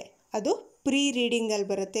ಬರುತ್ತೆ? ಅದು ಪ್ರೀ ರೀಡಿಂಗಲ್ಲಿ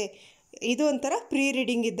ಬರುತ್ತೆ. ಇದು ಒಂಥರ ಪ್ರೀ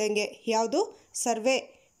ರೀಡಿಂಗ್ ಇದ್ದಂಗೆ. ಯಾವುದು? ಸರ್ವೆ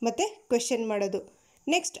ಮತ್ತು ಕ್ವೆಶ್ಚನ್ ಮಾಡೋದು.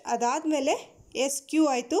 ನೆಕ್ಸ್ಟ್ ಅದಾದಮೇಲೆ SQ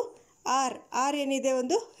ಆಯಿತು. ಆರ್ ಏನಿದೆ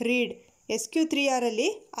ಒಂದು ರೀಡ್. Sq3r ಅಲ್ಲಿ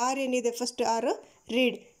ಆರ್ ಏನಿದೆ ಫಸ್ಟ್ ಆರು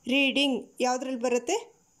ರೀಡ್. ರೀಡಿಂಗ್ ಯಾವುದ್ರಲ್ಲಿ ಬರುತ್ತೆ?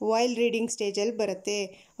 ವೈಲ್ ರೀಡಿಂಗ್ ಸ್ಟೇಜಲ್ಲಿ ಬರುತ್ತೆ.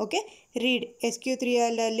 ಓಕೆ, ರೀಡ್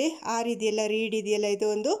Sq3r ಅಲ್ಲಿ ಆರ್ ಇದೆಯಲ್ಲ, ರೀಡ್ ಇದೆಯಲ್ಲ, ಇದು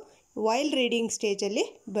ಒಂದು ವೈಲ್ ರೀಡಿಂಗ್ ಸ್ಟೇಜಲ್ಲಿ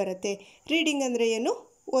ಬರುತ್ತೆ. ರೀಡಿಂಗ್ ಅಂದರೆ ಏನು?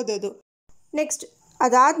 ಓದೋದು. ನೆಕ್ಸ್ಟ್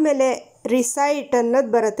ಅದಾದಮೇಲೆ ರಿಸೈಟ್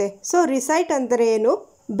ಅನ್ನೋದು ಬರುತ್ತೆ. ಸೊ ರಿಸೈಟ್ ಅಂದರೆ ಏನು?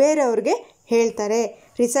 ಬೇರೆಯವ್ರಿಗೆ ಹೇಳ್ತಾರೆ.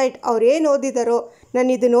 ರಿಸೈಟ್ ಅವ್ರು ಏನು ಓದಿದಾರೋ, ನಾನು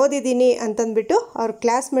ಇದನ್ನು ಓದಿದ್ದೀನಿ ಅಂತಂದ್ಬಿಟ್ಟು ಅವ್ರ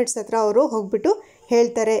ಕ್ಲಾಸ್ಮೇಟ್ಸ್ ಹತ್ರ ಅವರು ಹೋಗ್ಬಿಟ್ಟು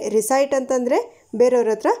ಹೇಳ್ತಾರೆ. ರಿಸೈಟ್ ಅಂತಂದರೆ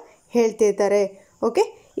ಬೇರೆಯವ್ರ ಹತ್ರ ಹೇಳ್ತಿರ್ತಾರೆ. ಓಕೆ,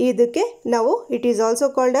 ಇದಕ್ಕೆ ನಾವು it is also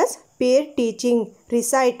called as peer teaching.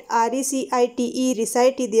 Recite RECITE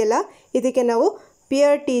recite ಇದೆಯಲ್ಲ, ಇದಕ್ಕೆ ನಾವು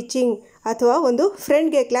ಪಿಯರ್ ಟೀಚಿಂಗ್ ಅಥವಾ ಒಂದು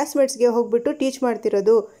ಫ್ರೆಂಡ್ಗೆ ಕ್ಲಾಸ್ಮೇಟ್ಸ್ಗೆ ಹೋಗ್ಬಿಟ್ಟು ಟೀಚ್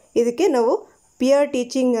ಮಾಡ್ತಿರೋದು, ಇದಕ್ಕೆ ನಾವು ಪಿಯರ್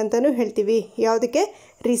ಟೀಚಿಂಗ್ ಅಂತಲೂ ಹೇಳ್ತೀವಿ. ಯಾವುದಕ್ಕೆ?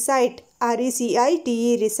 Recite RECITE.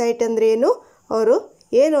 ರಿಸೈಟ್ ಅಂದರೆ ಏನು? ಅವರು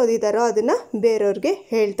ಏನು ಓದಿದಾರೋ ಅದನ್ನು ಬೇರೆಯವ್ರಿಗೆ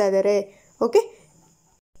ಹೇಳ್ತಾ ಇದ್ದಾರೆ. ಓಕೆ,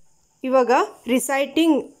 ಇವಾಗ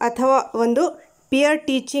ರಿಸೈಟಿಂಗ್ ಅಥವಾ ಒಂದು ಪಿಯರ್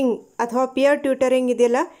ಟೀಚಿಂಗ್ ಅಥವಾ ಪಿಯರ್ ಟ್ಯೂಟರಿಂಗ್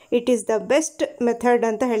ಇದೆಯಲ್ಲ, it is the best method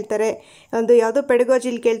ಅಂತ ಹೇಳ್ತಾರೆ. ಒಂದು ಯಾವುದೋ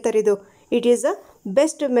ಪೆಡಗಾಜಿಲಿ ಕೇಳ್ತಾರೆ ಇದು. It is a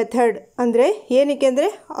best method ಅಂದರೆ ಏನಕ್ಕೆ ಅಂದರೆ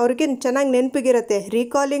ಅವ್ರಿಗೆ ಚೆನ್ನಾಗಿ ನೆನಪಿಗಿರುತ್ತೆ.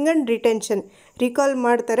 Recalling and retention. ರೀಕಾಲ್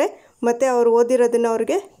ಮಾಡ್ತಾರೆ ಮತ್ತು ಅವ್ರು ಓದಿರೋದನ್ನು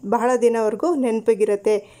ಅವ್ರಿಗೆ ಬಹಳ ದಿನವರೆಗೂ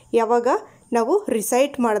ನೆನಪಿಗಿರುತ್ತೆ. ಯಾವಾಗ? ನಾವು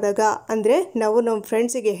ರಿಸೈಟ್ ಮಾಡಿದಾಗ, ಅಂದರೆ ನಾವು ನಮ್ಮ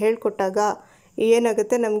ಫ್ರೆಂಡ್ಸಿಗೆ ಹೇಳ್ಕೊಟ್ಟಾಗ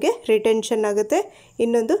ಏನಾಗುತ್ತೆ? ನಮಗೆ ರಿಟೆನ್ಷನ್ ಆಗುತ್ತೆ.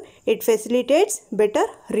 ಇನ್ನೊಂದು it facilitates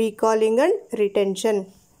better recalling and retention.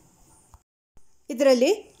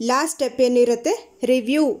 ಇದರಲ್ಲಿ ಲಾಸ್ಟ್ ಸ್ಟೆಪ್ ಏನಿರುತ್ತೆ?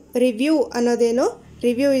 ರಿವ್ಯೂ ಅನ್ನೋದೇನು?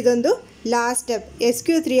 ರಿವ್ಯೂ ಇದೊಂದು last step.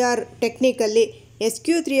 Sq3r ಟೆಕ್ನಿಕಲ್ಲಿ.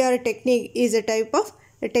 Sq3r technique is A type of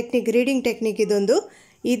technique, reading technique ಇದೊಂದು.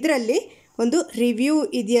 ಇದರಲ್ಲಿ ಒಂದು ರಿವ್ಯೂ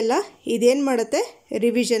ಇದೆಯಲ್ಲ, ಇದೇನು ಮಾಡುತ್ತೆ?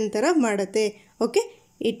 ರಿವಿಷನ್ ಥರ ಮಾಡುತ್ತೆ. Okay,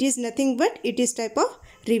 it is nothing but it is type of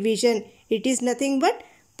revision. It is nothing but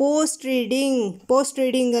post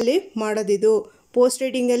ರೀಡಿಂಗಲ್ಲಿ ಮಾಡೋದಿದು. Post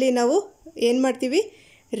ರೀಡಿಂಗಲ್ಲಿ ನಾವು ಏನು ಮಾಡ್ತೀವಿ?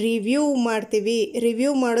 ರಿವ್ಯೂ ಮಾಡ್ತೀವಿ.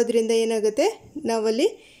 ರಿವ್ಯೂ ಮಾಡೋದ್ರಿಂದ ಏನಾಗುತ್ತೆ? ನಾವಲ್ಲಿ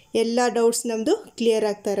ಎಲ್ಲ ಡೌಟ್ಸ್ ನಮ್ಮದು ಕ್ಲಿಯರ್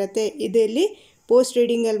ಆಗ್ತಾ ಇರತ್ತೆ. ಇದರಲ್ಲಿ ಪೋಸ್ಟ್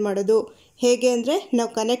ರೀಡಿಂಗಲ್ಲಿ ಮಾಡೋದು ಹೇಗೆ ಅಂದರೆ, ನಾವು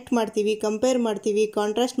ಕನೆಕ್ಟ್ ಮಾಡ್ತೀವಿ, ಕಂಪೇರ್ ಮಾಡ್ತೀವಿ,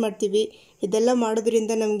 ಕಾಂಟ್ರಾಸ್ಟ್ ಮಾಡ್ತೀವಿ. ಇದೆಲ್ಲ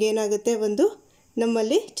ಮಾಡೋದ್ರಿಂದ ನಮಗೇನಾಗುತ್ತೆ? ಒಂದು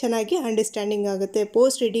ನಮ್ಮಲ್ಲಿ ಚೆನ್ನಾಗಿ ಅಂಡರ್ಸ್ಟ್ಯಾಂಡಿಂಗ್ ಆಗುತ್ತೆ.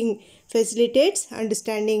 Post reading facilitates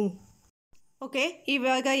understanding. Okay,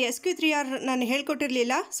 ಇವಾಗ Sq3r ನಾನು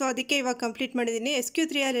ಹೇಳ್ಕೊಟ್ಟಿರಲಿಲ್ಲ, ಸೊ ಅದಕ್ಕೆ ಇವಾಗ ಕಂಪ್ಲೀಟ್ ಮಾಡಿದ್ದೀನಿ.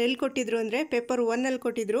 Sq3r ಎಲ್ಲಿ ಕೊಟ್ಟಿದ್ರು ಅಂದರೆ ಪೇಪರ್ 1ಅಲ್ಲಿ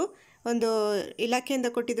ಕೊಟ್ಟಿದ್ರು. ಒಂದು ಇಲಾಖೆಯಿಂದ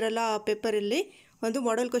ಕೊಟ್ಟಿದ್ರಲ್ಲ ಆ ಪೇಪರಲ್ಲಿ, ಒಂದು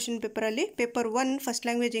ಮಾಡೆಲ್ ಕ್ವೆಶ್ಚನ್ ಪೇಪರಲ್ಲಿ ಪೇಪರ್ 1 ಫಸ್ಟ್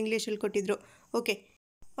ಲ್ಯಾಂಗ್ವೇಜ್ ಇಂಗ್ಲೀಷಲ್ಲಿ ಕೊಟ್ಟಿದ್ರು. Okay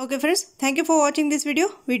friends, thank you for watching this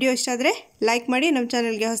video ಇಷ್ಟ ಆದರೆ ಲೈಕ್ ಮಾಡಿ, ನಮ್ಮ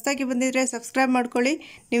ಚಾನಲ್ಗೆ ಹೊಸದಾಗಿ ಬಂದಿದ್ದರೆ ಸಬ್ಸ್ಕ್ರೈಬ್ ಮಾಡ್ಕೊಳ್ಳಿ,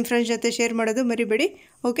 ನಿಮ್ಮ ಫ್ರೆಂಡ್ಸ್ ಜೊತೆ ಶೇರ್ ಮಾಡೋದು ಮರಿಬೇಡಿ.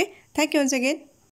 Okay, thank you once again.